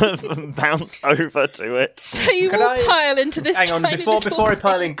sort of bounce over to it. so you Could all I- pile into this. Hang on, tiny before little I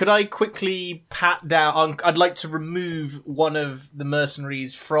pile thing. in, could I quickly pat down? I'd like to remove one of the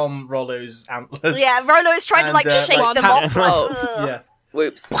mercenaries from Rollo's antlers. Yeah, Rolo is trying to And, shake like, them pat- off. Like, Oh. ugh. Yeah.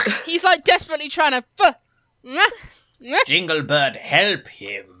 Whoops. He's like desperately trying to. Jinglebird, help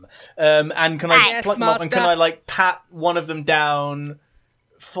him. And can I Yes, pluck them off? And can master. I pat one of them down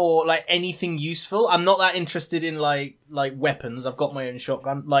for anything useful? I'm not that interested in like weapons. I've got my own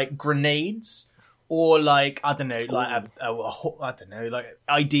shotgun, like grenades. Or I don't know, I don't know,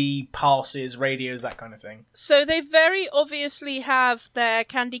 ID passes, radios, that kind of thing. So they very obviously have their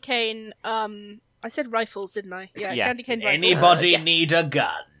candy cane. I said rifles, didn't I? Yeah, Yeah. candy cane rifles. Anybody yes. need a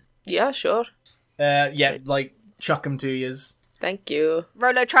gun? Yeah, sure. Yeah, chuck them to yous. Thank you.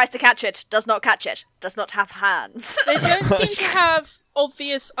 Rolo tries to catch it, does not catch it, does not have hands. They don't seem to have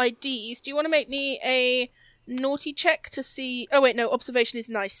obvious IDs. Do you want to make me a naughty check to see... Oh wait, no, observation is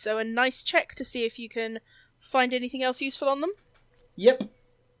nice. So a nice check to see if you can find anything else useful on them. Yep.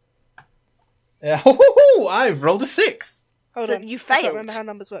 I've rolled a 6. Hold So on. you I failed. can't remember how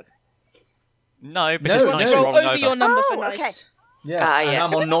numbers work. No, because No, nice no. is Roll rolling over your number for Oh, nice. okay. Yeah, Ah, and yes. I'm Have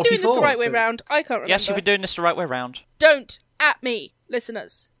we on been naughty doing this the right way so- round? I can't remember. Yes, you've been doing this the right way round. Don't at me,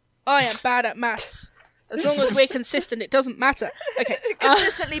 listeners. I am bad at maths. As long as we're consistent, it doesn't matter. Okay.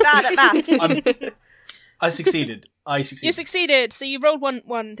 Consistently bad at maths. I succeeded. I succeeded. You succeeded. So you rolled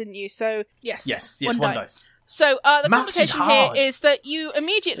one, didn't you? So yes. Yes, one one die. dice. So the Maths is complication here hard. is that you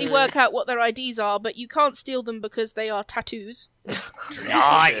immediately work out what their IDs are, but you can't steal them because they are tattoos.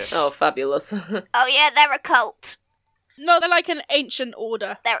 Nice. Oh, fabulous. Oh yeah, they're a cult. No, they're like an ancient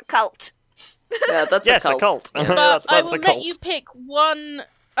order. They're a cult. Yeah, that's Yes, a cult. But that's I will a let cult. you pick one,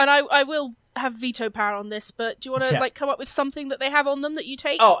 and I will have veto power on this. But do you want to Yeah. come up with something that they have on them that you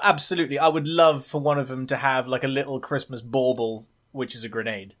take? Oh, absolutely. I would love for one of them to have like a little Christmas bauble, which is a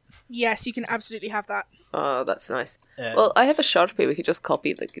grenade. Yes, you can absolutely have that. Oh, that's nice. Uh, Well, I have a Sharpie. We could just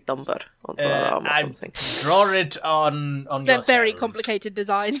copy the number onto our arm or and something. draw it on They're yourselves. very complicated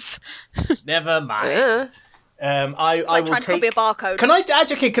designs. Never mind. Yeah. I It's like will trying to take. copy a barcode.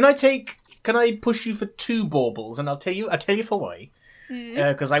 Can I push you for 2 baubles? And I'll tell you for why.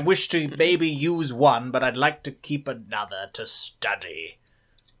 Because I wish to maybe use one, but I'd like to keep another to study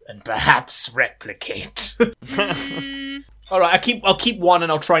and perhaps replicate. All right, I'll keep one,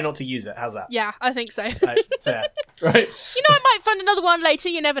 and I'll try not to use it. How's that? Yeah, I think so. Right, fair. Right. You know, I might find another one later.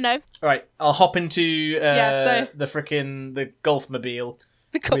 You never know. All right. I'll hop into so- the golf-mobile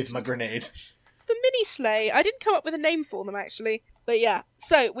with my grenade. It's the mini sleigh. I didn't come up with a name for them actually, but yeah.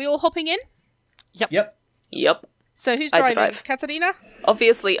 So we all hopping in. Yep. Yep. So who's I driving? drive. Katarina?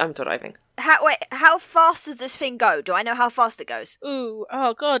 Obviously, I'm driving. How fast does this thing go? Do I know how fast it goes? Ooh,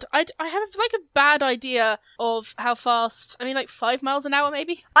 oh god. I have like a bad idea of how fast. I mean, like 5 miles an hour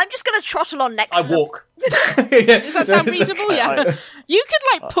maybe? I'm just gonna trot along next I to them. walk. Does that sound reasonable? Yeah. You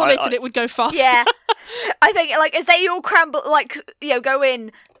could like pull it and it would go fast. Yeah. I think, like, as they all crumble, like, go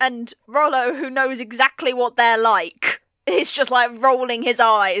in, and Rollo, who knows exactly what they're like, is just, like, rolling his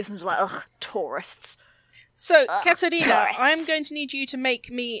eyes and just like, ugh, tourists. So, Katarina, tourists. I'm going to need you to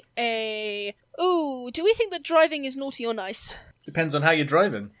make me a... Ooh, do we think that driving is naughty or nice? Depends on how you're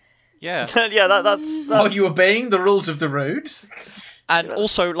driving. Yeah. Yeah, that's Are you obeying the rules of the road? And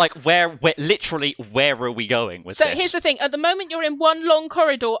also, like, where literally, where are we going with So this? here's the thing. At the moment, you're in one long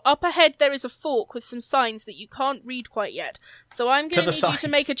corridor. Up ahead, there is a fork with some signs that you can't read quite yet. So I'm going the to need you to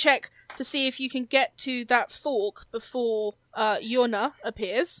make a sides. check to see if you can get to that fork before Yona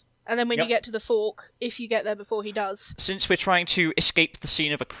appears. And then when you Yep. get to the fork, if you get there before he does. Since we're trying to escape the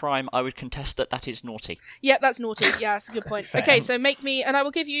scene of a crime, I would contest that is naughty. Yeah, that's naughty. Yeah, that's a good point. Fair. Okay, so make me... And I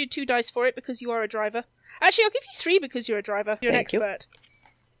will give you 2 dice for it because you are a driver. Actually, I'll give you 3 because you're a driver. You're an Thank you. expert.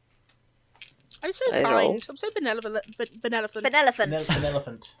 I'm so I kind. roll. I'm so benevolent. Benevolent. Benevolent. An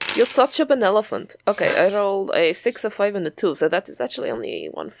elephant. You're such a benevolent. Okay, I rolled a 6, a 5, and a 2, so that is actually only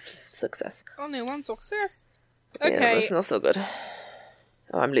 1 success. Only 1 success. Yeah, Okay. that's not so good.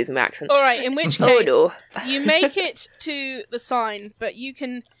 Oh, I'm losing my accent. All right, in which Oh, case, no. you make it to the sign, but you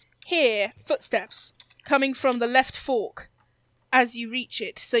can hear footsteps coming from the left fork as you reach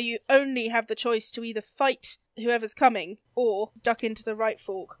it. So you only have the choice to either fight whoever's coming or duck into the right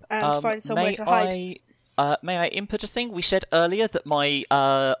fork and find somewhere to hide. May I input a thing? We said earlier that my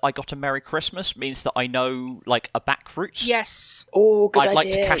I got a Merry Christmas means that I know, like, a back route. Yes. Oh, good I'd idea.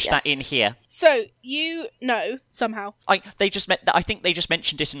 like to cash yes. that in here. So you know somehow. I think they just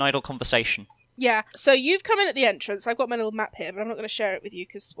mentioned it in idle conversation. Yeah, so you've come in at the entrance. I've got my little map here, but I'm not going to share it with you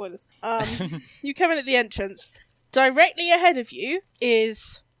because spoilers. You come in at the entrance. Directly ahead of you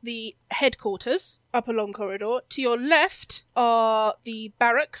is the headquarters, up a long corridor. To your left are the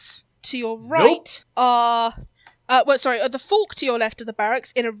barracks. To your right are... the fork to your left are the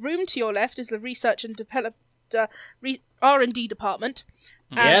barracks. In a room to your left is the research and R&D department.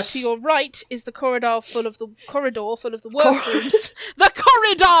 And Yes. to your right is the corridor full of the workrooms. The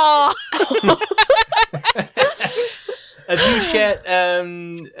corridor! Have you shared,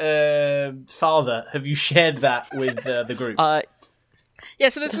 Father, have you shared that with the group? Yeah,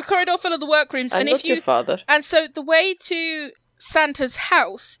 so there's a corridor full of the workrooms, I'm and not if you your father. and so the way to Santa's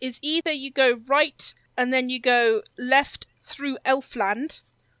house is either you go right and then you go left through Elfland,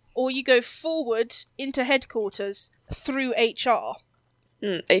 or you go forward into headquarters through HR.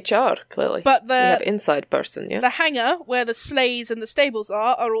 HR, clearly. But we have inside person, yeah? the hangar where the sleighs and the stables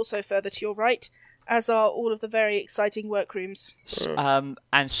are also further to your right, as are all of the very exciting workrooms.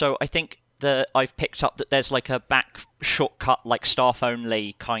 And so I think that I've picked up that there's like a back shortcut, like staff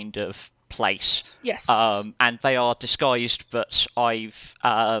only kind of place. Yes. And they are disguised, but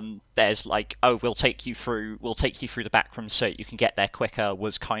there's like, oh, we'll take you through the back room so you can get there quicker,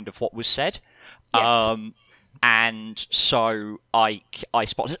 was kind of what was said. Yes. And so I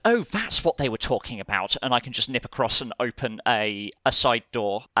spotted, oh, that's what they were talking about, and I can just nip across and open a side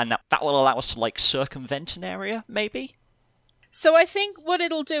door, and that will allow us to, like, circumvent an area, maybe? So I think what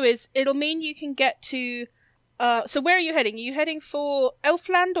it'll do is it'll mean you can get to... so where are you heading? Are you heading for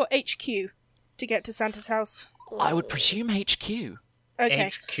Elfland or HQ to get to Santa's house? I would presume HQ. Okay.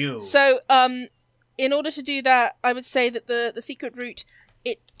 HQ. So, in order to do that, I would say that the secret route,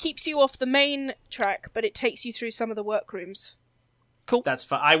 it keeps you off the main track, but it takes you through some of the workrooms. That's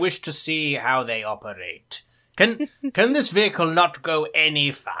fine. I wish to see how they operate. Can this vehicle not go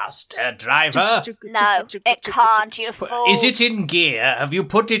any faster, driver? No, it can't, you fool. Is it in gear? Have you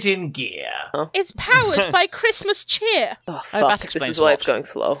put it in gear? It's powered by Christmas cheer. Oh, Oh, that fuck. This explains is a why lot. it's going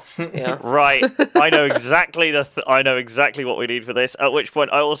slow. Yeah. Right, I know exactly I know exactly what we need for this. At which point,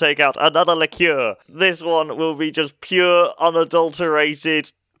 I will take out another liqueur. This one will be just pure,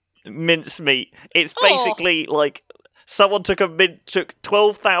 unadulterated mincemeat. It's basically like someone took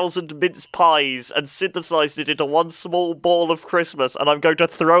 12,000 mince pies and synthesized it into one small ball of Christmas, and I'm going to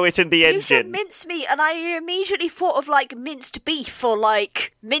throw it in the You said engine. mincemeat, and I immediately thought of like minced beef or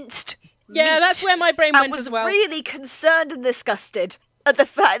like minced Yeah, meat. that's where my brain I went was as well. really concerned and disgusted at the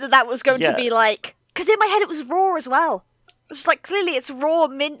fact that that was going to Yeah. be like, because in my head it was raw as well. It's like clearly it's raw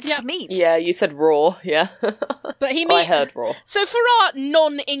minced meat. Yeah, you said raw, yeah. But he I heard raw. So for our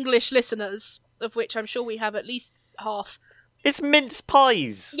non-English listeners, of which I'm sure we have at least half, It's mince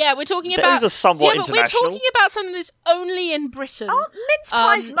pies. yeah, we're talking Those about are somewhat but we're international. talking about something that's only in Britain. Oh, mince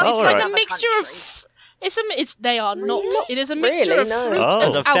pies must it's Oh, be like right. a other mixture countries. of. They are not. Really? It is a mixture Really? of No. fruit Oh.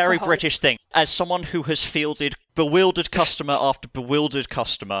 and It's a very alcohol. British thing. As someone who has fielded bewildered customer after bewildered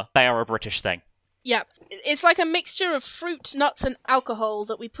customer, they are a British thing. Yeah, it's like a mixture of fruit, nuts, and alcohol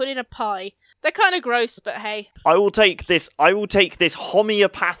that we put in a pie. They're kind of gross, but hey. I will take this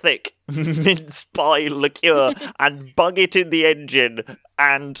homeopathic mince pie liqueur and bung it in the engine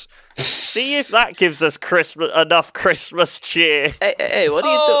and see if that gives us enough Christmas cheer. Hey, what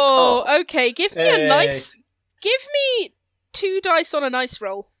are you doing? Oh, okay. Give me Hey. a nice. Give me 2 dice on a nice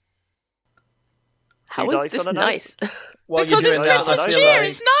roll. How Two is dice this on a nice? While Because you're it's doing that, Christmas I feel cheer. like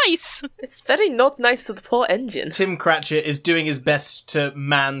It's nice. It's very not nice to the poor engine. Tim Cratchit is doing his best to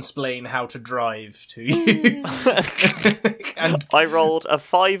mansplain how to drive to you. And I rolled a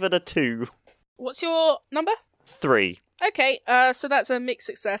 5 and a 2. What's your number? 3. Okay, so that's a mixed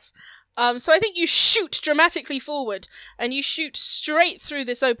success. So I think you shoot dramatically forward, and you shoot straight through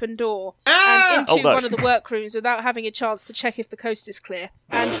this open door and into Oh, no. one of the workrooms without having a chance to check if the coast is clear.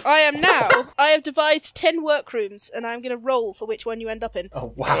 And I have devised 10 workrooms, and I'm going to roll for which one you end up in.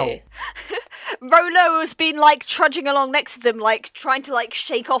 oh wow. Hey. Rolo has been like trudging along next to them, like trying to like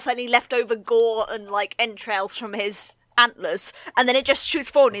shake off any leftover gore and like entrails from his antlers, and then it just shoots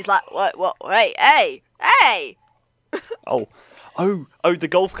forward, and he's like, "What? Hey!" Oh, the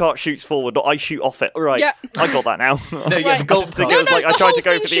golf cart shoots forward, not I shoot off it. Right, Yeah. I got that now. No, yeah, Right. the golf So cart. it goes like I the tried whole to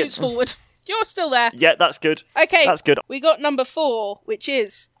go thing for the shoots forward. You're still there. Yeah, that's good. Okay, That's good. we got number 4, which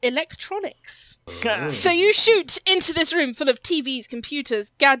is electronics. So you shoot into this room full of TVs,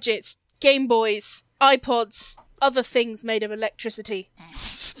 computers, gadgets, Game Boys, iPods, other things made of electricity.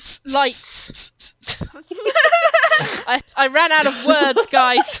 Lights. I ran out of words,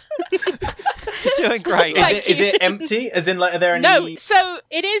 guys. You're doing great. Is Thank it you. empty? As in, like, are there any? No, so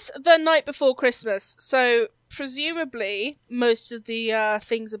it is the night before Christmas, so presumably most of the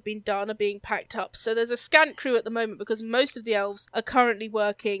things are being packed up. So there's a scant crew at the moment because most of the elves are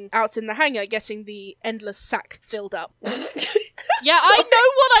working out in the hangar getting the endless sack filled up. Yeah, I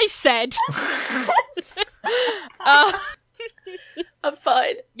know what I said. I'm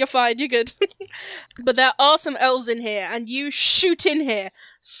fine. You're fine, you're good. But there are some elves in here, and you shoot in here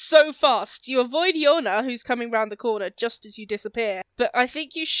so fast. You avoid Yona, who's coming round the corner just as you disappear. But I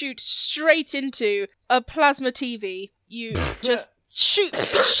think you shoot straight into a plasma TV. You just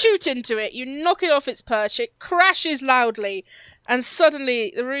shoot into it. You knock it off its perch. It crashes loudly. And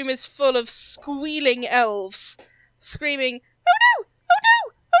suddenly the room is full of squealing elves screaming, "Oh no! Oh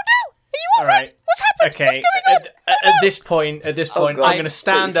no! Oh no! Are you All alright? right. What's happened? Okay. What's going on? At this point, God, I'm going to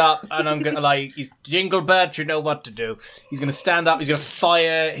stand please. up and I'm going to Jinglebert, you know what to do. He's going to stand up. He's going to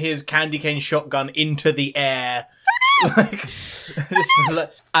fire his candy cane shotgun into the air.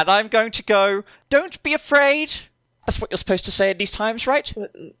 And I'm going to go, don't be afraid. That's what you're supposed to say in these times, right?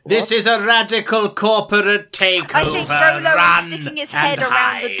 This is a radical corporate takeover. I think Rolo Run is sticking his head and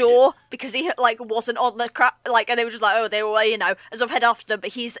around the hide. door because he wasn't on the and they were just like, oh, they were as I've head after them,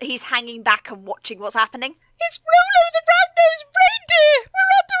 but he's hanging back and watching what's happening. It's Rolo the Red-Nosed Reindeer!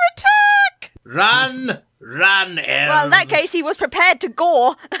 We're under attack! Run, elves. Well, in that case, he was prepared to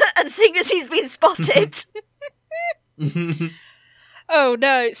gore, and seeing as he's been spotted, Oh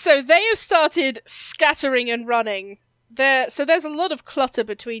no, so they have started scattering and running. So there's a lot of clutter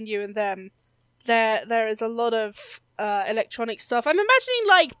between you and them. There is a lot of electronic stuff. I'm imagining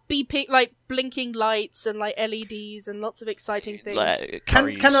like beeping, like blinking lights and like LEDs and lots of exciting things.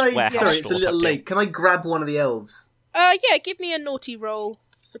 Can I? warehouse Sorry, it's a store little type late. Can I grab one of the elves? Yeah, give me a naughty roll.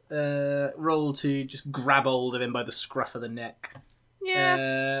 Roll to just grab hold of him by the scruff of the neck.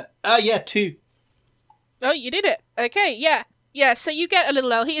 Yeah. Yeah, 2. Oh, you did it. Okay, yeah. Yeah, so you get a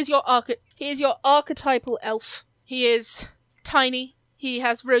little elf. He is your archetypal elf. He is tiny. He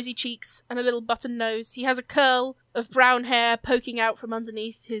has rosy cheeks and a little button nose. He has a curl of brown hair poking out from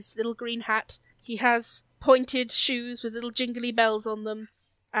underneath his little green hat. He has pointed shoes with little jingly bells on them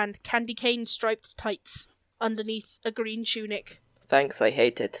and candy cane striped tights underneath a green tunic. Thanks, I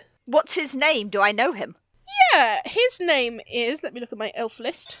hate it. What's his name? Do I know him? Yeah, his name is... Let me look at my elf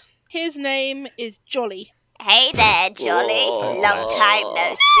list. His name is Jolly. Hey there, Jolly. Whoa. Long time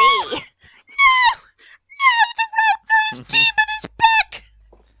no see. The red-nosed demon is back!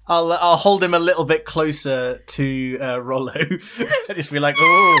 I'll hold him a little bit closer to Rollo. I just be like,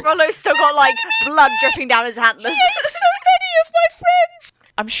 oh. Rollo's still got, like, blood dripping down his antlers. So many of my friends!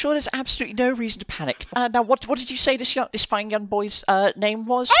 I'm sure there's absolutely no reason to panic. Now, what did you say this fine young boy's name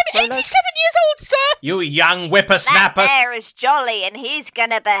was? I'm 87 Rolo? years old, sir! You young That whippersnapper. there is Jolly, and he's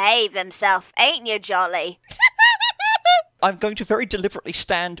gonna behave himself, ain't you, Jolly? I'm going to very deliberately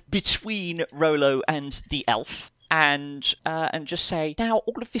stand between Rolo and the elf and just say, now,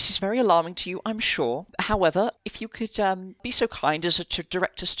 all of this is very alarming to you, I'm sure. However, if you could be so kind as to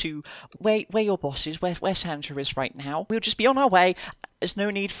direct us to where your boss is, where Santa is right now, we'll just be on our way. There's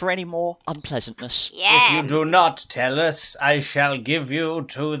no need for any more unpleasantness. If Yeah. you do not tell us, I shall give you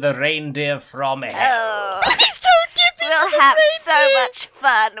to the reindeer from hell. Oh, Please don't give me to we'll the have so reindeer. much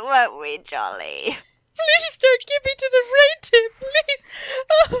fun, won't we, Jolly? Please don't give me to the reindeer, please.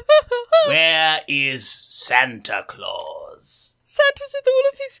 Where is Santa Claus? Santa's with all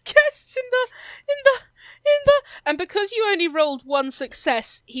of his guests in the. And because you only rolled one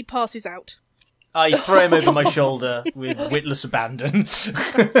success, he passes out. I throw him over my shoulder with witless abandon.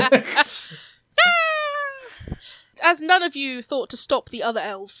 As none of you thought to stop the other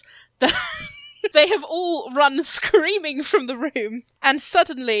elves, they have all run screaming from the room, and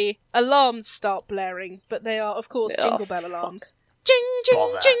suddenly alarms start blaring, but they are, of course, Oh, jingle bell alarms. Jing, jing,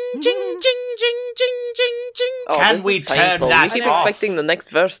 Bother. jing, jing, jing, jing, jing, jing, jing. Oh, Can this we is turn painful. that We keep off? expecting the next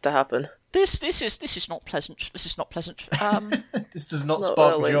verse to happen. This is not pleasant. This is not pleasant. This does not Not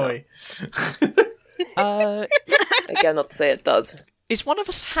spark really, joy. Again, not to say it does. Is one of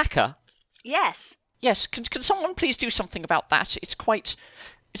us hacker? Yes. Yes. Can someone please do something about that? It's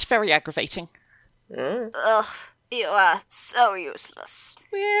very aggravating. Ugh, you are so useless.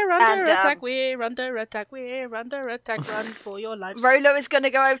 We're under And, attack, we're under attack, we're under attack, run for your lives. Rollo is going to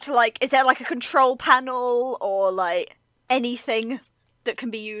go over to, like, is there, like, a control panel or, like, anything that can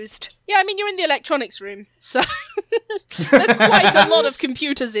be used? Yeah, I mean, you're in the electronics room, so there's quite a lot of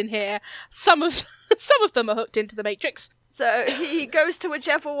computers in here. Some of them are hooked into the Matrix. So he goes to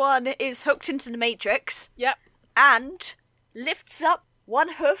whichever one is hooked into the Matrix Yep. and lifts up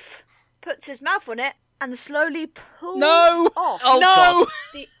one hoof, puts his mouth on it, and slowly pulls No! off No!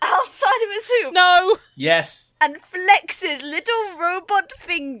 the outside of his hoof No! Yes. and flexes little robot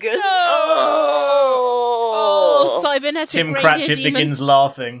fingers. Oh, cybernetic Tim reindeer Cratchit demon. begins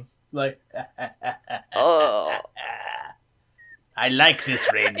laughing. Like, Oh. I like this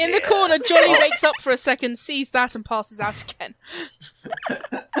reindeer. In the corner, Johnny wakes up for a second, sees that, and passes out again.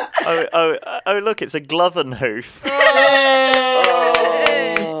 Oh, look, it's a Gloven hoof.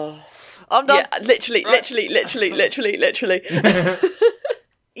 Oh. I'm done. Yeah, literally.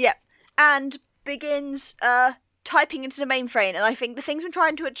 Yep. And begins typing into the mainframe, and I think the things we're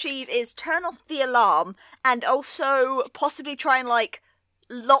trying to achieve is turn off the alarm and also possibly try and, like,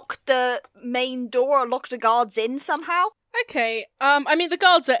 lock the main door or lock the guards in somehow. Okay, I mean, the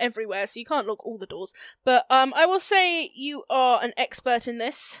guards are everywhere, so you can't lock all the doors. But, I will say you are an expert in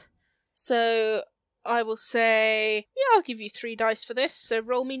this. So, I will say, yeah, I'll give you 3 dice for this, so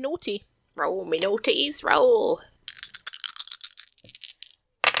roll me naughty. Roll me naughties, roll.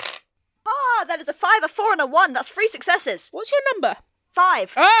 Ah, that is a 5, a 4, and a 1. That's 3 successes. What's your number?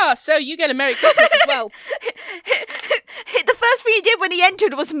 5. Ah, so you get a Merry Christmas as well. The first thing he did when he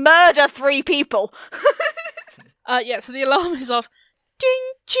entered was murder 3 people. Yeah, so the alarm is off.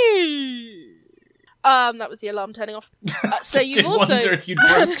 Ding choo. That was the alarm turning off. So you've Did also wonder if you'd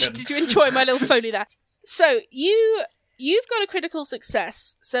broken. Did you enjoy my little foley there? So you've got a critical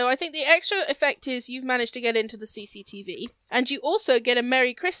success. So I think the extra effect is you've managed to get into the CCTV, and you also get a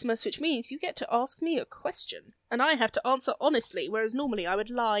Merry Christmas, which means you get to ask me a question, and I have to answer honestly, whereas normally I would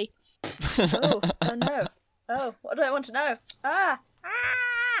lie. Oh no. Oh, what do I want to know?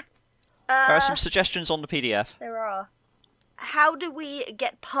 There are some suggestions on the PDF. There are. How do we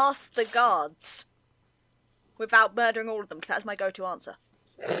get past the guards without murdering all of them? Because that's my go-to answer.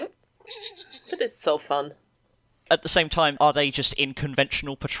 But it's so fun. At the same time, are they just in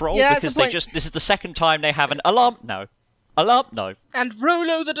conventional patrol? Yeah, that's because the they point. this is the second time they have an alarm. No. Alarm? No. And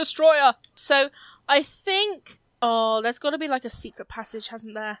Rolo the Destroyer. So I think... Oh, there's got to be like a secret passage,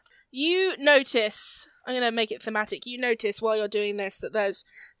 hasn't there? You notice... I'm going to make it thematic. You notice while you're doing this that there's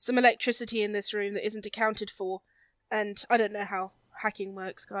some electricity in this room that isn't accounted for. And I don't know how hacking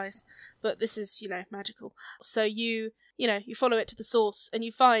works, guys. But this is, magical. So you follow it to the source and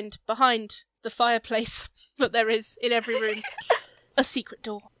you find behind the fireplace that there is in every room a secret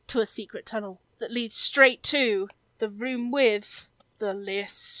door to a secret tunnel that leads straight to the room with the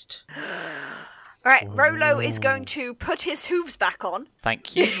list. Alright, Rolo is going to put his hooves back on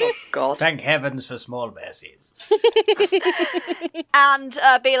Thank you. Oh, God. Thank heavens for small mercies. and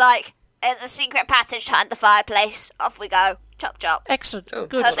be like, there's a secret passage behind the fireplace. Off we go. Chop chop. Excellent. Oh,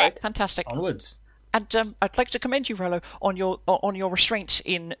 Good. perfect. Fantastic. Onwards. And I'd like to commend you, Rolo, on your restraint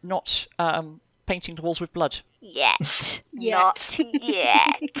in not painting the walls with blood. Yet. Yet. Not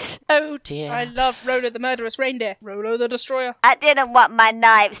yet. Oh dear. I love Rolo the Murderous Reindeer. Rolo the Destroyer. I didn't want my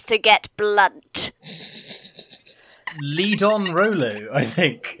knives to get blunt. Lead on Rolo, I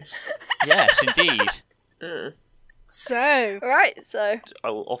think. Yes, indeed. So, Alright, so... I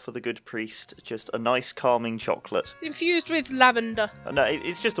will offer the good priest just a nice calming chocolate. it's infused with lavender. No,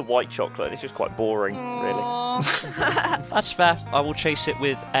 it's just a white chocolate. It's just quite boring, really. Aww. That's fair. I will chase it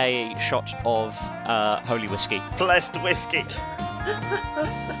with a shot of holy whiskey. Blessed whiskey.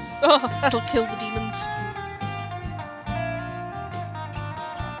 Oh, that'll kill the demons.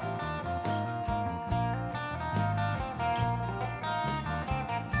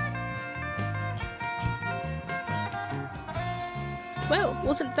 Well,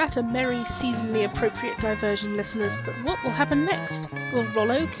 wasn't that a merry, seasonally appropriate diversion, listeners? But what will happen next? Will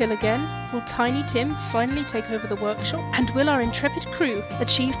Rollo kill again? Will Tiny Tim finally take over the workshop? And will our intrepid crew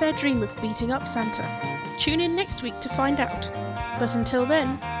achieve their dream of beating up Santa? Tune in next week to find out. But until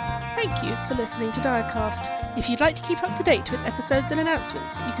then, thank you for listening to Diacast. If you'd like to keep up to date with episodes and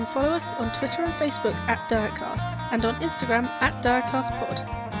announcements, you can follow us on Twitter and Facebook @Diacast, and on Instagram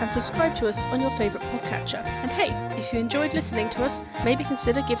 @DiacastPod. And subscribe to us on your favourite podcatcher. And hey, if you enjoyed listening to us, maybe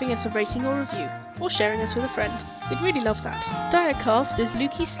consider giving us a rating or review, or sharing us with a friend. We'd really love that. Diacast is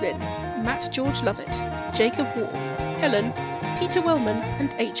Lukey Slynn, Matt George Lovett, Jacob Wall, Helen, Peter Wellman,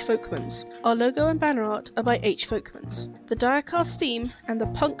 and H. Folkmans. Our logo and banner art are by H. Folkmans. The Diacast theme and the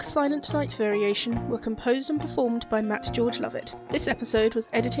punk Silent Night variation were composed and performed by Matt George Lovett. This episode was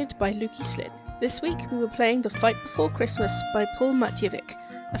edited by Lukey Slynn. This week we were playing The Fight Before Christmas by Paul Matjevic,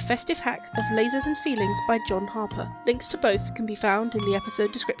 a festive hack of Lasers and Feelings by John Harper. Links to both can be found in the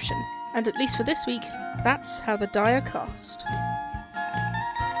episode description. And at least for this week, that's how the die are cast.